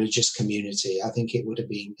and religious community. I think it would have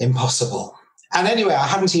been impossible. And anyway, I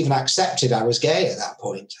hadn't even accepted I was gay at that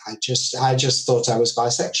point. I just thought I was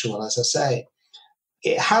bisexual, as I say.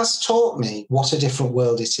 It has taught me what a different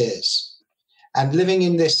world it is. And living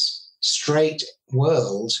in this straight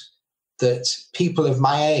world, that people of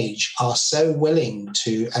my age are so willing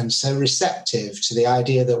to and so receptive to the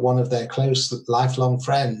idea that one of their close lifelong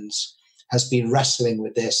friends has been wrestling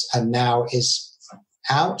with this and now is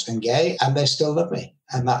out and gay, and they still love me.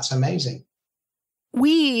 And that's amazing.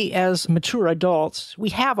 We, as mature adults, we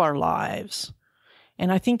have our lives.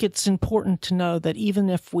 And I think it's important to know that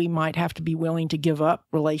even if we might have to be willing to give up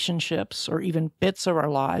relationships or even bits of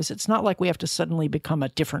our lives, it's not like we have to suddenly become a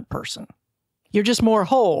different person. You're just more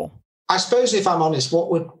whole. I suppose, if I'm honest,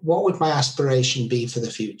 what would my aspiration be for the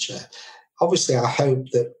future? Obviously, I hope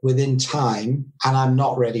that within time, and I'm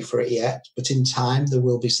not ready for it yet, but in time, there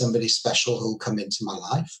will be somebody special who'll come into my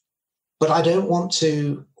life. But I don't want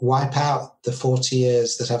to wipe out the 40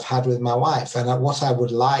 years that I've had with my wife. And what I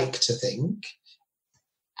would like to think,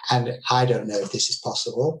 and I don't know if this is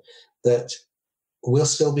possible, that we'll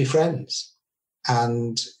still be friends.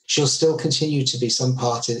 And she'll still continue to be some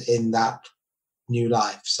part in that new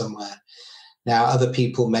life somewhere. Now, other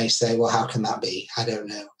people may say, well, how can that be? I don't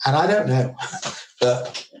know. And I don't know,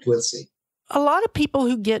 but we'll see. A lot of people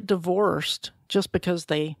who get divorced just because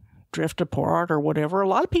they drift apart or whatever, a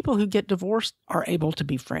lot of people who get divorced are able to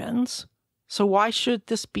be friends. So why should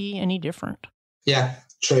this be any different? Yeah,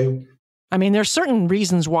 true. I mean, there's certain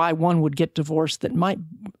reasons why one would get divorced that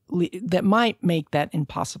might make that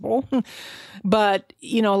impossible. But,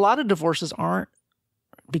 a lot of divorces aren't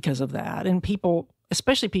because of that. And people,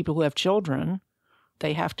 especially people who have children,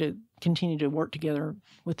 they have to continue to work together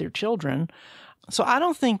with their children. So I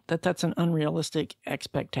don't think that that's an unrealistic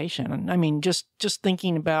expectation. I mean, just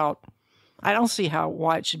thinking about, I don't see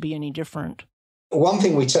why it should be any different. One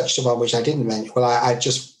thing we touched upon, which I didn't mention, I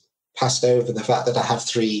just passed over the fact that I have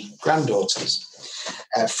 3 granddaughters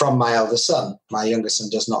from my elder son. My younger son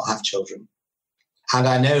does not have children. And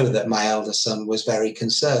I know that my elder son was very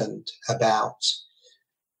concerned about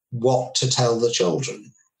what to tell the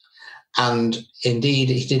children. And indeed,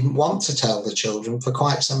 he didn't want to tell the children for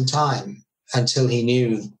quite some time until he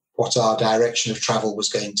knew what our direction of travel was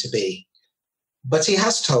going to be. But he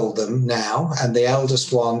has told them now, and the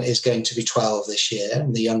eldest one is going to be 12 this year,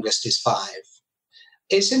 and the youngest is 5.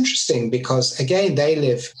 It's interesting because, again, they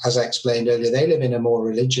live, as I explained earlier, they live in a more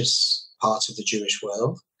religious part of the Jewish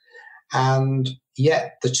world. And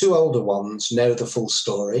yet the 2 older ones know the full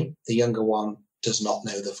story. The younger one does not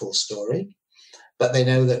know the full story. But they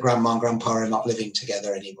know that Grandma and Grandpa are not living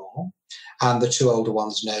together anymore. And the 2 older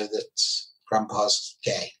ones know that Grandpa's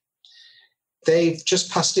gay. They've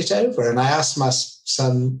just passed it over. And I asked my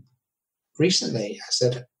son recently, I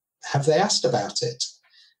said, have they asked about it?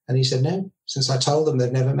 And he said, no, since I told them,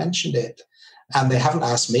 they've never mentioned it. And they haven't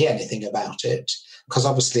asked me anything about it, because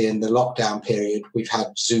obviously in the lockdown period, we've had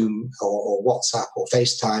Zoom or WhatsApp or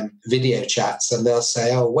FaceTime video chats, and they'll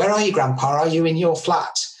say, oh, where are you, Grandpa? Are you in your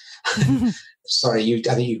flat? Sorry,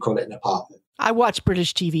 I think you call it an apartment. I watch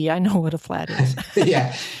British TV. I know what a flat is.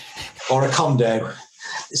 Yeah, or a condo.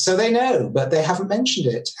 So they know, but they haven't mentioned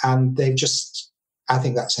it. And they've just, I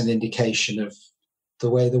think that's an indication of the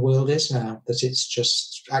way the world is now, that it's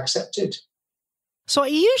just accepted. So I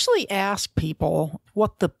usually ask people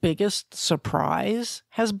what the biggest surprise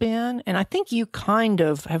has been. And I think you kind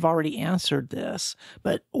of have already answered this.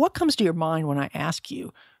 But what comes to your mind when I ask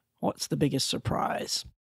you, what's the biggest surprise?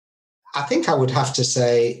 I think I would have to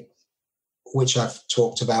say, which I've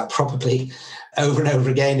talked about probably over and over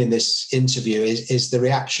again in this interview, is the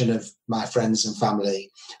reaction of my friends and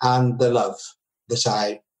family and the love that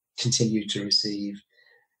I continue to receive.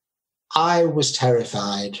 I was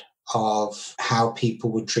terrified of how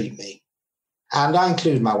people would treat me. And I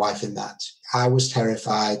include my wife in that. I was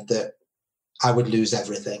terrified that I would lose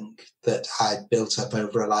everything that I'd built up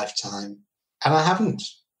over a lifetime. And I haven't.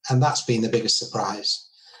 And that's been the biggest surprise,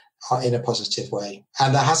 in a positive way.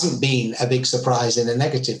 And there hasn't been a big surprise in a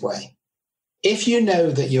negative way. If you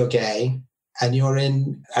know that you're gay and you're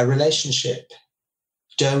in a relationship,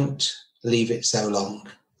 don't leave it so long.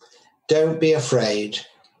 Don't be afraid,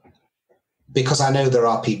 because I know there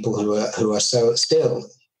are people who are so still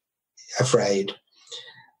afraid.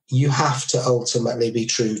 You have to ultimately be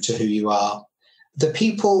true to who you are. The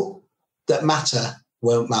people that matter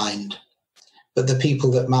won't mind, but the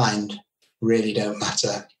people that mind really don't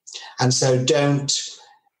matter. And so don't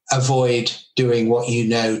avoid doing what you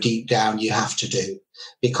know deep down you have to do,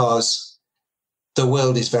 because the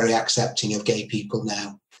world is very accepting of gay people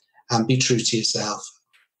now. And be true to yourself.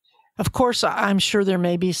 Of course, I'm sure there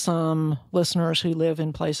may be some listeners who live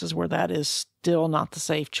in places where that is still not the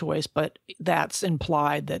safe choice, but that's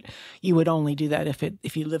implied that you would only do that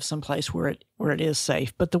if you live someplace where it is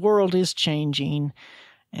safe. But the world is changing,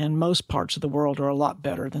 and most parts of the world are a lot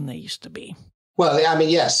better than they used to be. Well, I mean,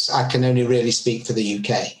 yes, I can only really speak for the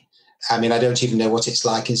UK. I mean, I don't even know what it's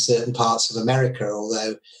like in certain parts of America,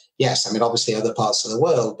 although, yes, I mean, obviously other parts of the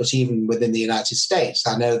world, but even within the United States,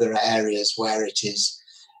 I know there are areas where it is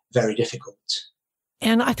very difficult.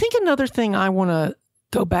 And I think another thing I want to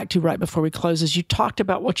go back to right before we close is you talked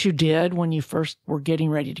about what you did when you first were getting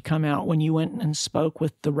ready to come out, when you went and spoke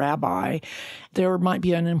with the rabbi. There might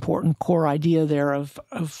be an important core idea there of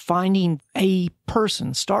finding a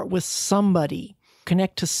person, start with somebody,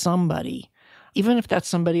 connect to somebody, even if that's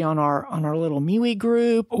somebody on our little MeWe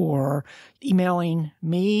group or emailing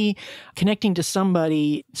me, connecting to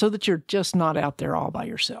somebody so that you're just not out there all by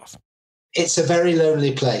yourself. It's a very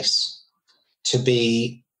lonely place to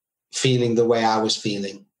be feeling the way I was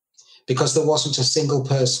feeling, because there wasn't a single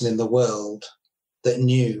person in the world that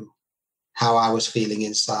knew how I was feeling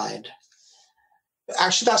inside.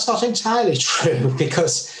 Actually, that's not entirely true,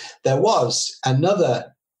 because there was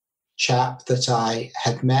another chap that I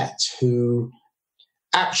had met who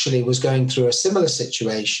actually was going through a similar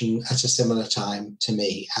situation at a similar time to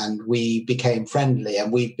me. And we became friendly,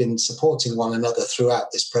 and we've been supporting one another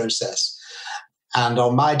throughout this process. And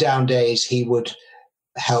on my down days, he would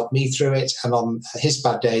help me through it. And on his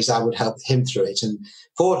bad days, I would help him through it. And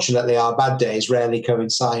fortunately, our bad days rarely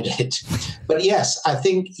coincided. But yes, I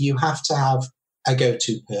think you have to have a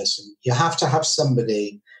go-to person. You have to have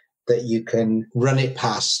somebody that you can run it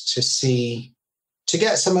past to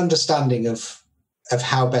get some understanding of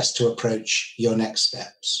how best to approach your next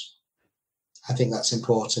steps. I think that's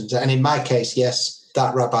important. And in my case, yes,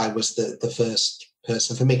 that rabbi was the first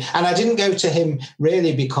person for me. And I didn't go to him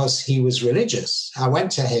really because he was religious. I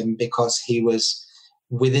went to him because he was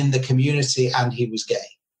within the community and he was gay.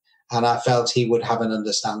 And I felt he would have an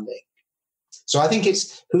understanding. So I think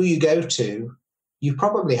it's who you go to you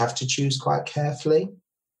probably have to choose quite carefully.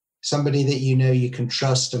 Somebody that you know you can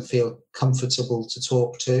trust and feel comfortable to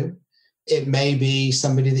talk to. It may be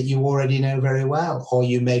somebody that you already know very well, or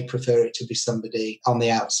you may prefer it to be somebody on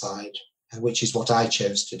the outside, which is what I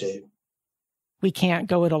chose to do. We can't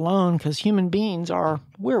go it alone because human beings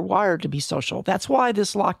we're wired to be social. That's why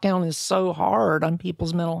this lockdown is so hard on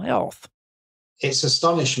people's mental health. It's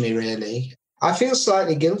astonished me, really. I feel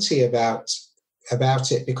slightly guilty about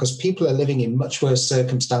it because people are living in much worse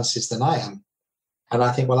circumstances than I am. And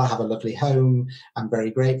I think, well, I have a lovely home. I'm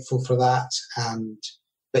very grateful for that.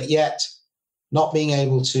 But yet, not being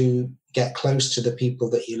able to get close to the people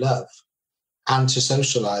that you love and to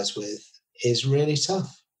socialize with is really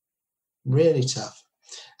tough,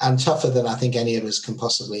 and tougher than I think any of us can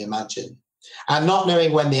possibly imagine. And not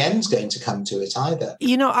knowing when the end's going to come to it either.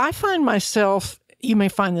 I find myself, you may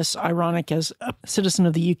find this ironic as a citizen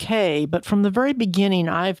of the UK, but from the very beginning,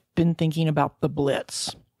 I've been thinking about the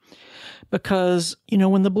Blitz. Because,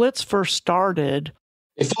 when the Blitz first started...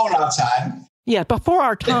 Before our time. Yeah, before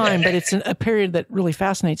our time, but it's a period that really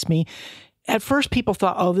fascinates me. At first, people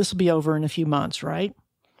thought, oh, this will be over in a few months, right?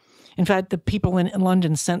 In fact, the people in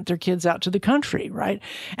London sent their kids out to the country, right?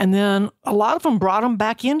 And then a lot of them brought them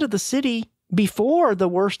back into the city before the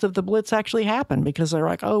worst of the Blitz actually happened because they're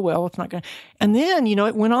like, oh, well, it's not going to... And then,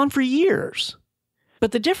 it went on for years.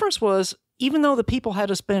 But the difference was, even though the people had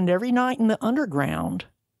to spend every night in the underground,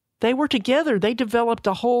 they were together. They developed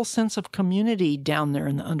a whole sense of community down there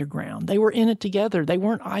in the underground. They were in it together. They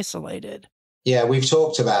weren't isolated. Yeah, we've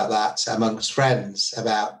talked about that amongst friends,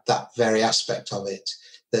 about that very aspect of it,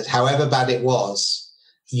 that however bad it was,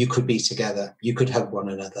 you could be together. You could hug one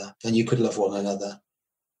another and you could love one another.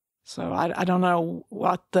 So I don't know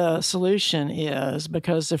what the solution is,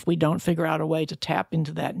 because if we don't figure out a way to tap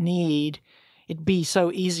into that need, it'd be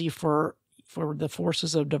so easy for the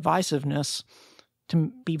forces of divisiveness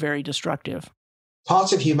to be very destructive.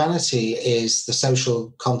 Part of humanity is the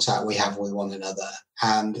social contact we have with one another.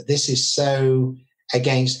 And this is so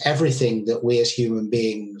against everything that we as human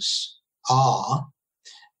beings are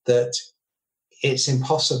that it's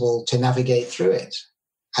impossible to navigate through it.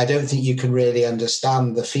 I don't think you can really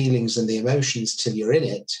understand the feelings and the emotions till you're in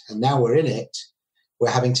it. And now we're in it,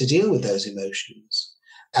 we're having to deal with those emotions.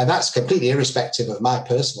 And that's completely irrespective of my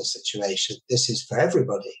personal situation. This is for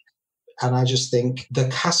everybody. And I just think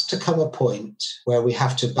there has to come a point where we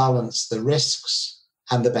have to balance the risks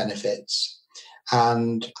and the benefits.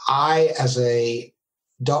 And I, as a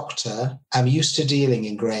doctor, am used to dealing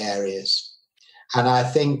in grey areas. And I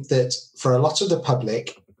think that for a lot of the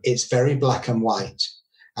public, it's very black and white.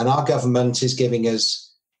 And our government is giving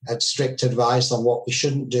us strict advice on what we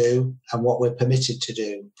shouldn't do and what we're permitted to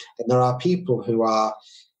do. And there are people who are,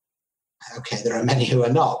 okay, there are many who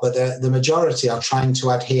are not, but the majority are trying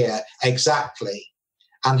to adhere exactly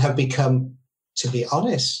and have become, to be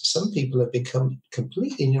honest, some people have become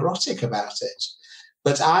completely neurotic about it.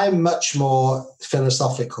 But I'm much more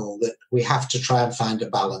philosophical that we have to try and find a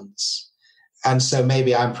balance. And so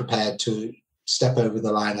maybe I'm prepared to step over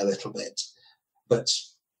the line a little bit, but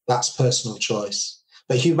that's personal choice.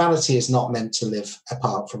 But humanity is not meant to live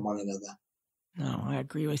apart from one another. No, I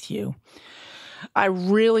agree with you. I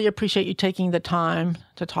really appreciate you taking the time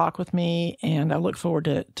to talk with me, and I look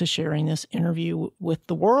forward to sharing this interview with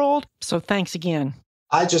the world. So thanks again.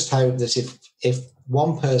 I just hope that if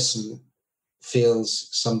one person feels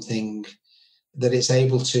something, that it's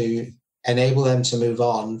able to enable them to move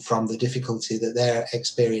on from the difficulty that they're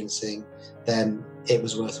experiencing, then it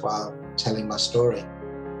was worthwhile telling my story.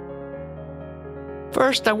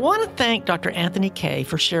 First, I want to thank Dr. Anthony Kaye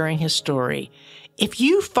for sharing his story. If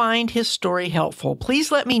you find his story helpful,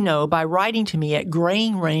 please let me know by writing to me at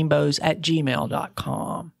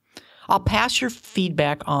grayingrainbows@gmail.com. I'll pass your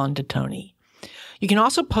feedback on to Tony. You can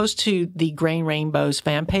also post to the Grain Rainbows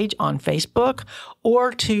fan page on Facebook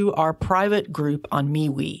or to our private group on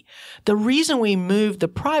MeWe. The reason we moved the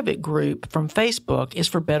private group from Facebook is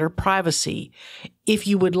for better privacy. If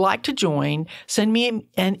you would like to join, send me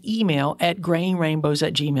an email at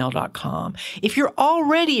grainrainbows@gmail.com. If you're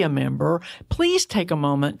already a member, please take a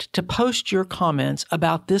moment to post your comments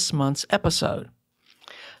about this month's episode.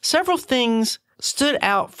 Several things stood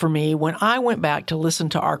out for me when I went back to listen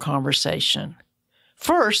to our conversation.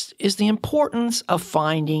 First is the importance of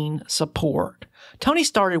finding support. Tony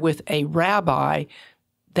started with a rabbi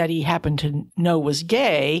that he happened to know was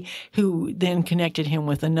gay, who then connected him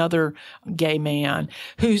with another gay man,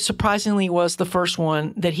 who surprisingly was the first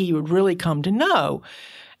one that he would really come to know.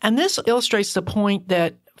 And this illustrates the point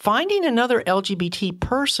that finding another LGBT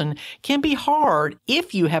person can be hard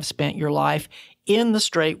if you have spent your life in the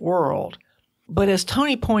straight world. But as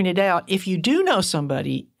Tony pointed out, if you do know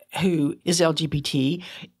somebody who is LGBT,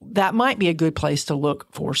 that might be a good place to look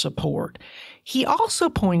for support. He also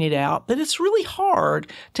pointed out that it's really hard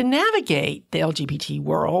to navigate the LGBT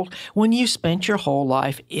world when you spent your whole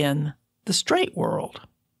life in the straight world.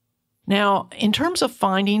 Now, in terms of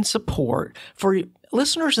finding support for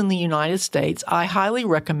listeners in the United States, I highly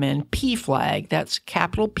recommend PFLAG. That's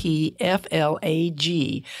capital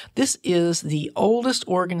PFLAG. This is the oldest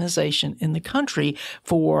organization in the country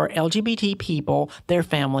for LGBT people, their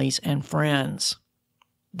families, and friends.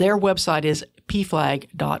 Their website is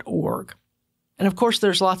pflag.org. And of course,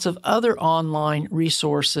 there's lots of other online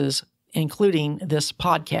resources, including this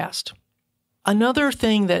podcast. Another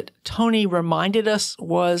thing that Tony reminded us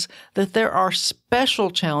was that there are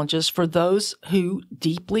special challenges for those who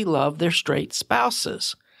deeply love their straight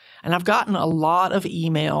spouses. And I've gotten a lot of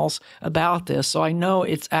emails about this, so I know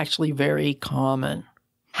it's actually very common.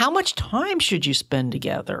 How much time should you spend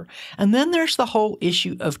together? And then there's the whole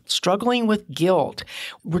issue of struggling with guilt,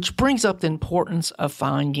 which brings up the importance of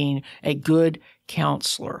finding a good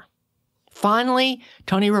counselor. Finally,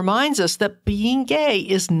 Tony reminds us that being gay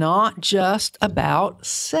is not just about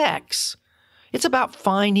sex. It's about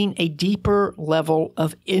finding a deeper level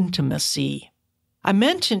of intimacy. I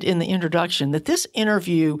mentioned in the introduction that this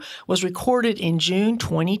interview was recorded in June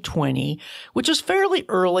 2020, which is fairly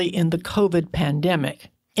early in the COVID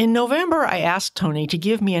pandemic. In November, I asked Tony to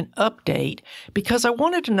give me an update because I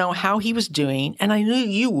wanted to know how he was doing, and I knew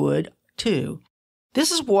you would too.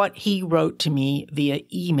 This is what he wrote to me via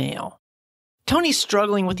email. Tony's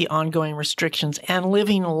struggling with the ongoing restrictions and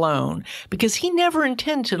living alone because he never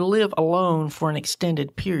intended to live alone for an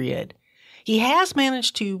extended period. He has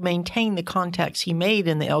managed to maintain the contacts he made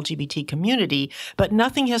in the LGBT community, but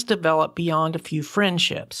nothing has developed beyond a few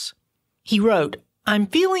friendships. He wrote, "I'm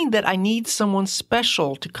feeling that I need someone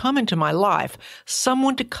special to come into my life,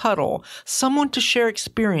 someone to cuddle, someone to share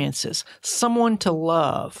experiences, someone to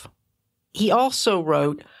love." He also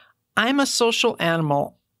wrote, "I'm a social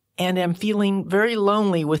animal and am feeling very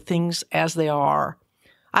lonely with things as they are.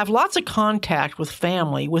 I have lots of contact with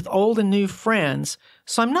family, with old and new friends,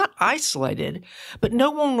 so I'm not isolated, but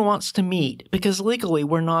no one wants to meet because legally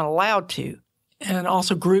we're not allowed to. And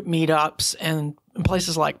also group meetups and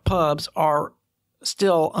places like pubs are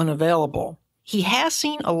still unavailable." He has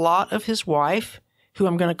seen a lot of his wife, who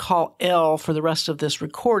I'm going to call Elle for the rest of this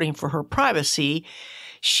recording for her privacy.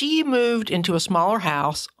 She moved into a smaller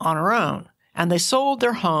house on her own, and they sold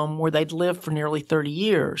their home where they'd lived for nearly 30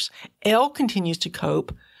 years. Elle continues to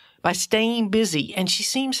cope by staying busy, and she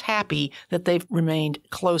seems happy that they've remained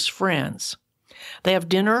close friends. They have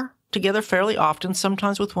dinner together fairly often,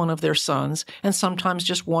 sometimes with one of their sons, and sometimes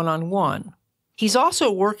just one-on-one. He's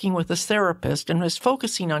also working with a therapist and is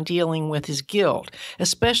focusing on dealing with his guilt,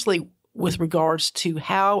 especially with regards to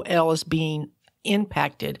how Elle is being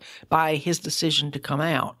impacted by his decision to come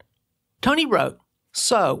out. Tony wrote,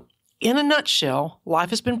 "So, in a nutshell, life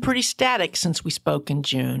has been pretty static since we spoke in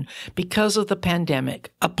June because of the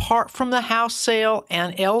pandemic. Apart from the house sale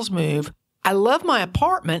and Elle's move, I love my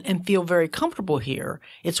apartment and feel very comfortable here.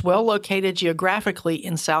 It's well located geographically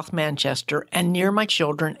in South Manchester and near my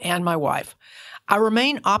children and my wife. I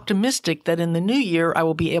remain optimistic that in the new year I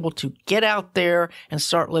will be able to get out there and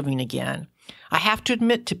start living again. I have to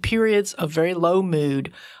admit to periods of very low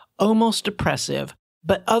mood, almost depressive,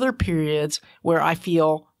 but other periods where I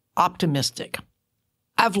feel optimistic.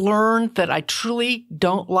 I've learned that I truly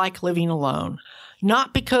don't like living alone,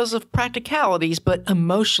 not because of practicalities, but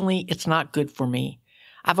emotionally it's not good for me.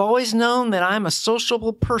 I've always known that I'm a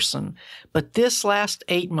sociable person, but this last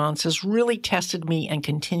 8 months has really tested me and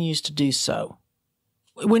continues to do so."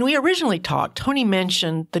 When we originally talked, Tony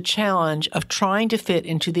mentioned the challenge of trying to fit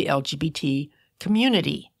into the LGBT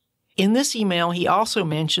community. In this email, he also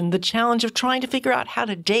mentioned the challenge of trying to figure out how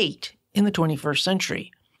to date in the 21st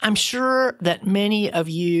century. I'm sure that many of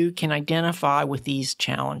you can identify with these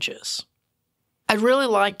challenges. I'd really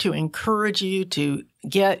like to encourage you to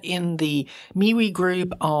get in the MeWe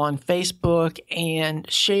group on Facebook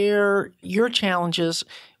and share your challenges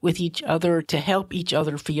with each other to help each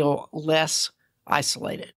other feel less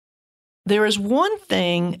isolated. There is one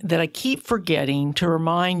thing that I keep forgetting to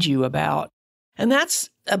remind you about, and that's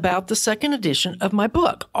about the second edition of my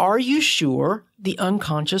book, Are You Sure? The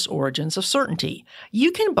Unconscious Origins of Certainty.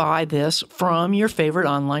 You can buy this from your favorite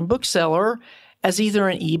online bookseller as either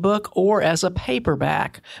an ebook or as a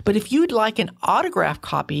paperback. But if you'd like an autographed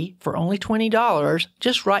copy for only $20,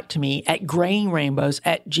 just write to me at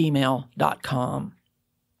grayingrainbows@gmail.com.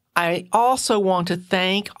 I also want to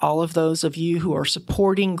thank all of those of you who are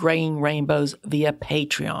supporting Graying Rainbows via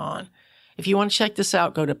Patreon. If you want to check this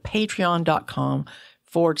out, go to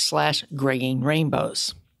patreon.com/Graying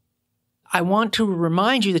Rainbows. I want to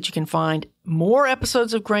remind you that you can find more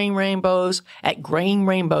episodes of Graying Rainbows at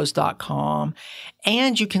grayingrainbows.com,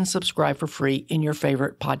 and you can subscribe for free in your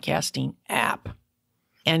favorite podcasting app.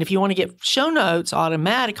 And if you want to get show notes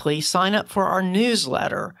automatically, sign up for our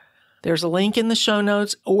newsletter. There's a link in the show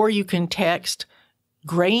notes, or you can text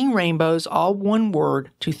Graying Rainbows, all one word,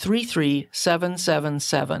 to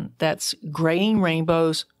 33777. That's Graying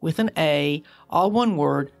Rainbows with an A, all one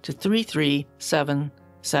word, to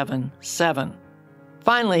 33777.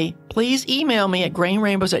 Finally, please email me at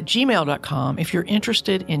grayingrainbows@gmail.com if you're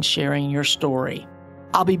interested in sharing your story.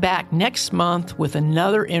 I'll be back next month with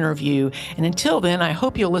another interview, and until then, I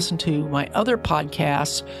hope you'll listen to my other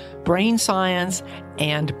podcasts, Brain Science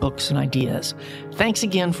and Books and Ideas. Thanks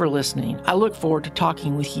again for listening. I look forward to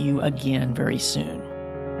talking with you again very soon.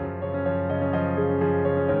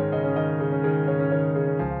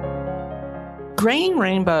 Graying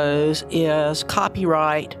Rainbows is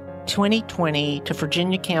copyright 2020 to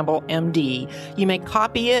Virginia Campbell, MD. You may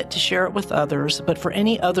copy it to share it with others, but for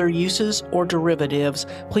any other uses or derivatives,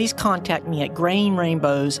 please contact me at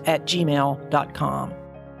grayingrainbows@gmail.com.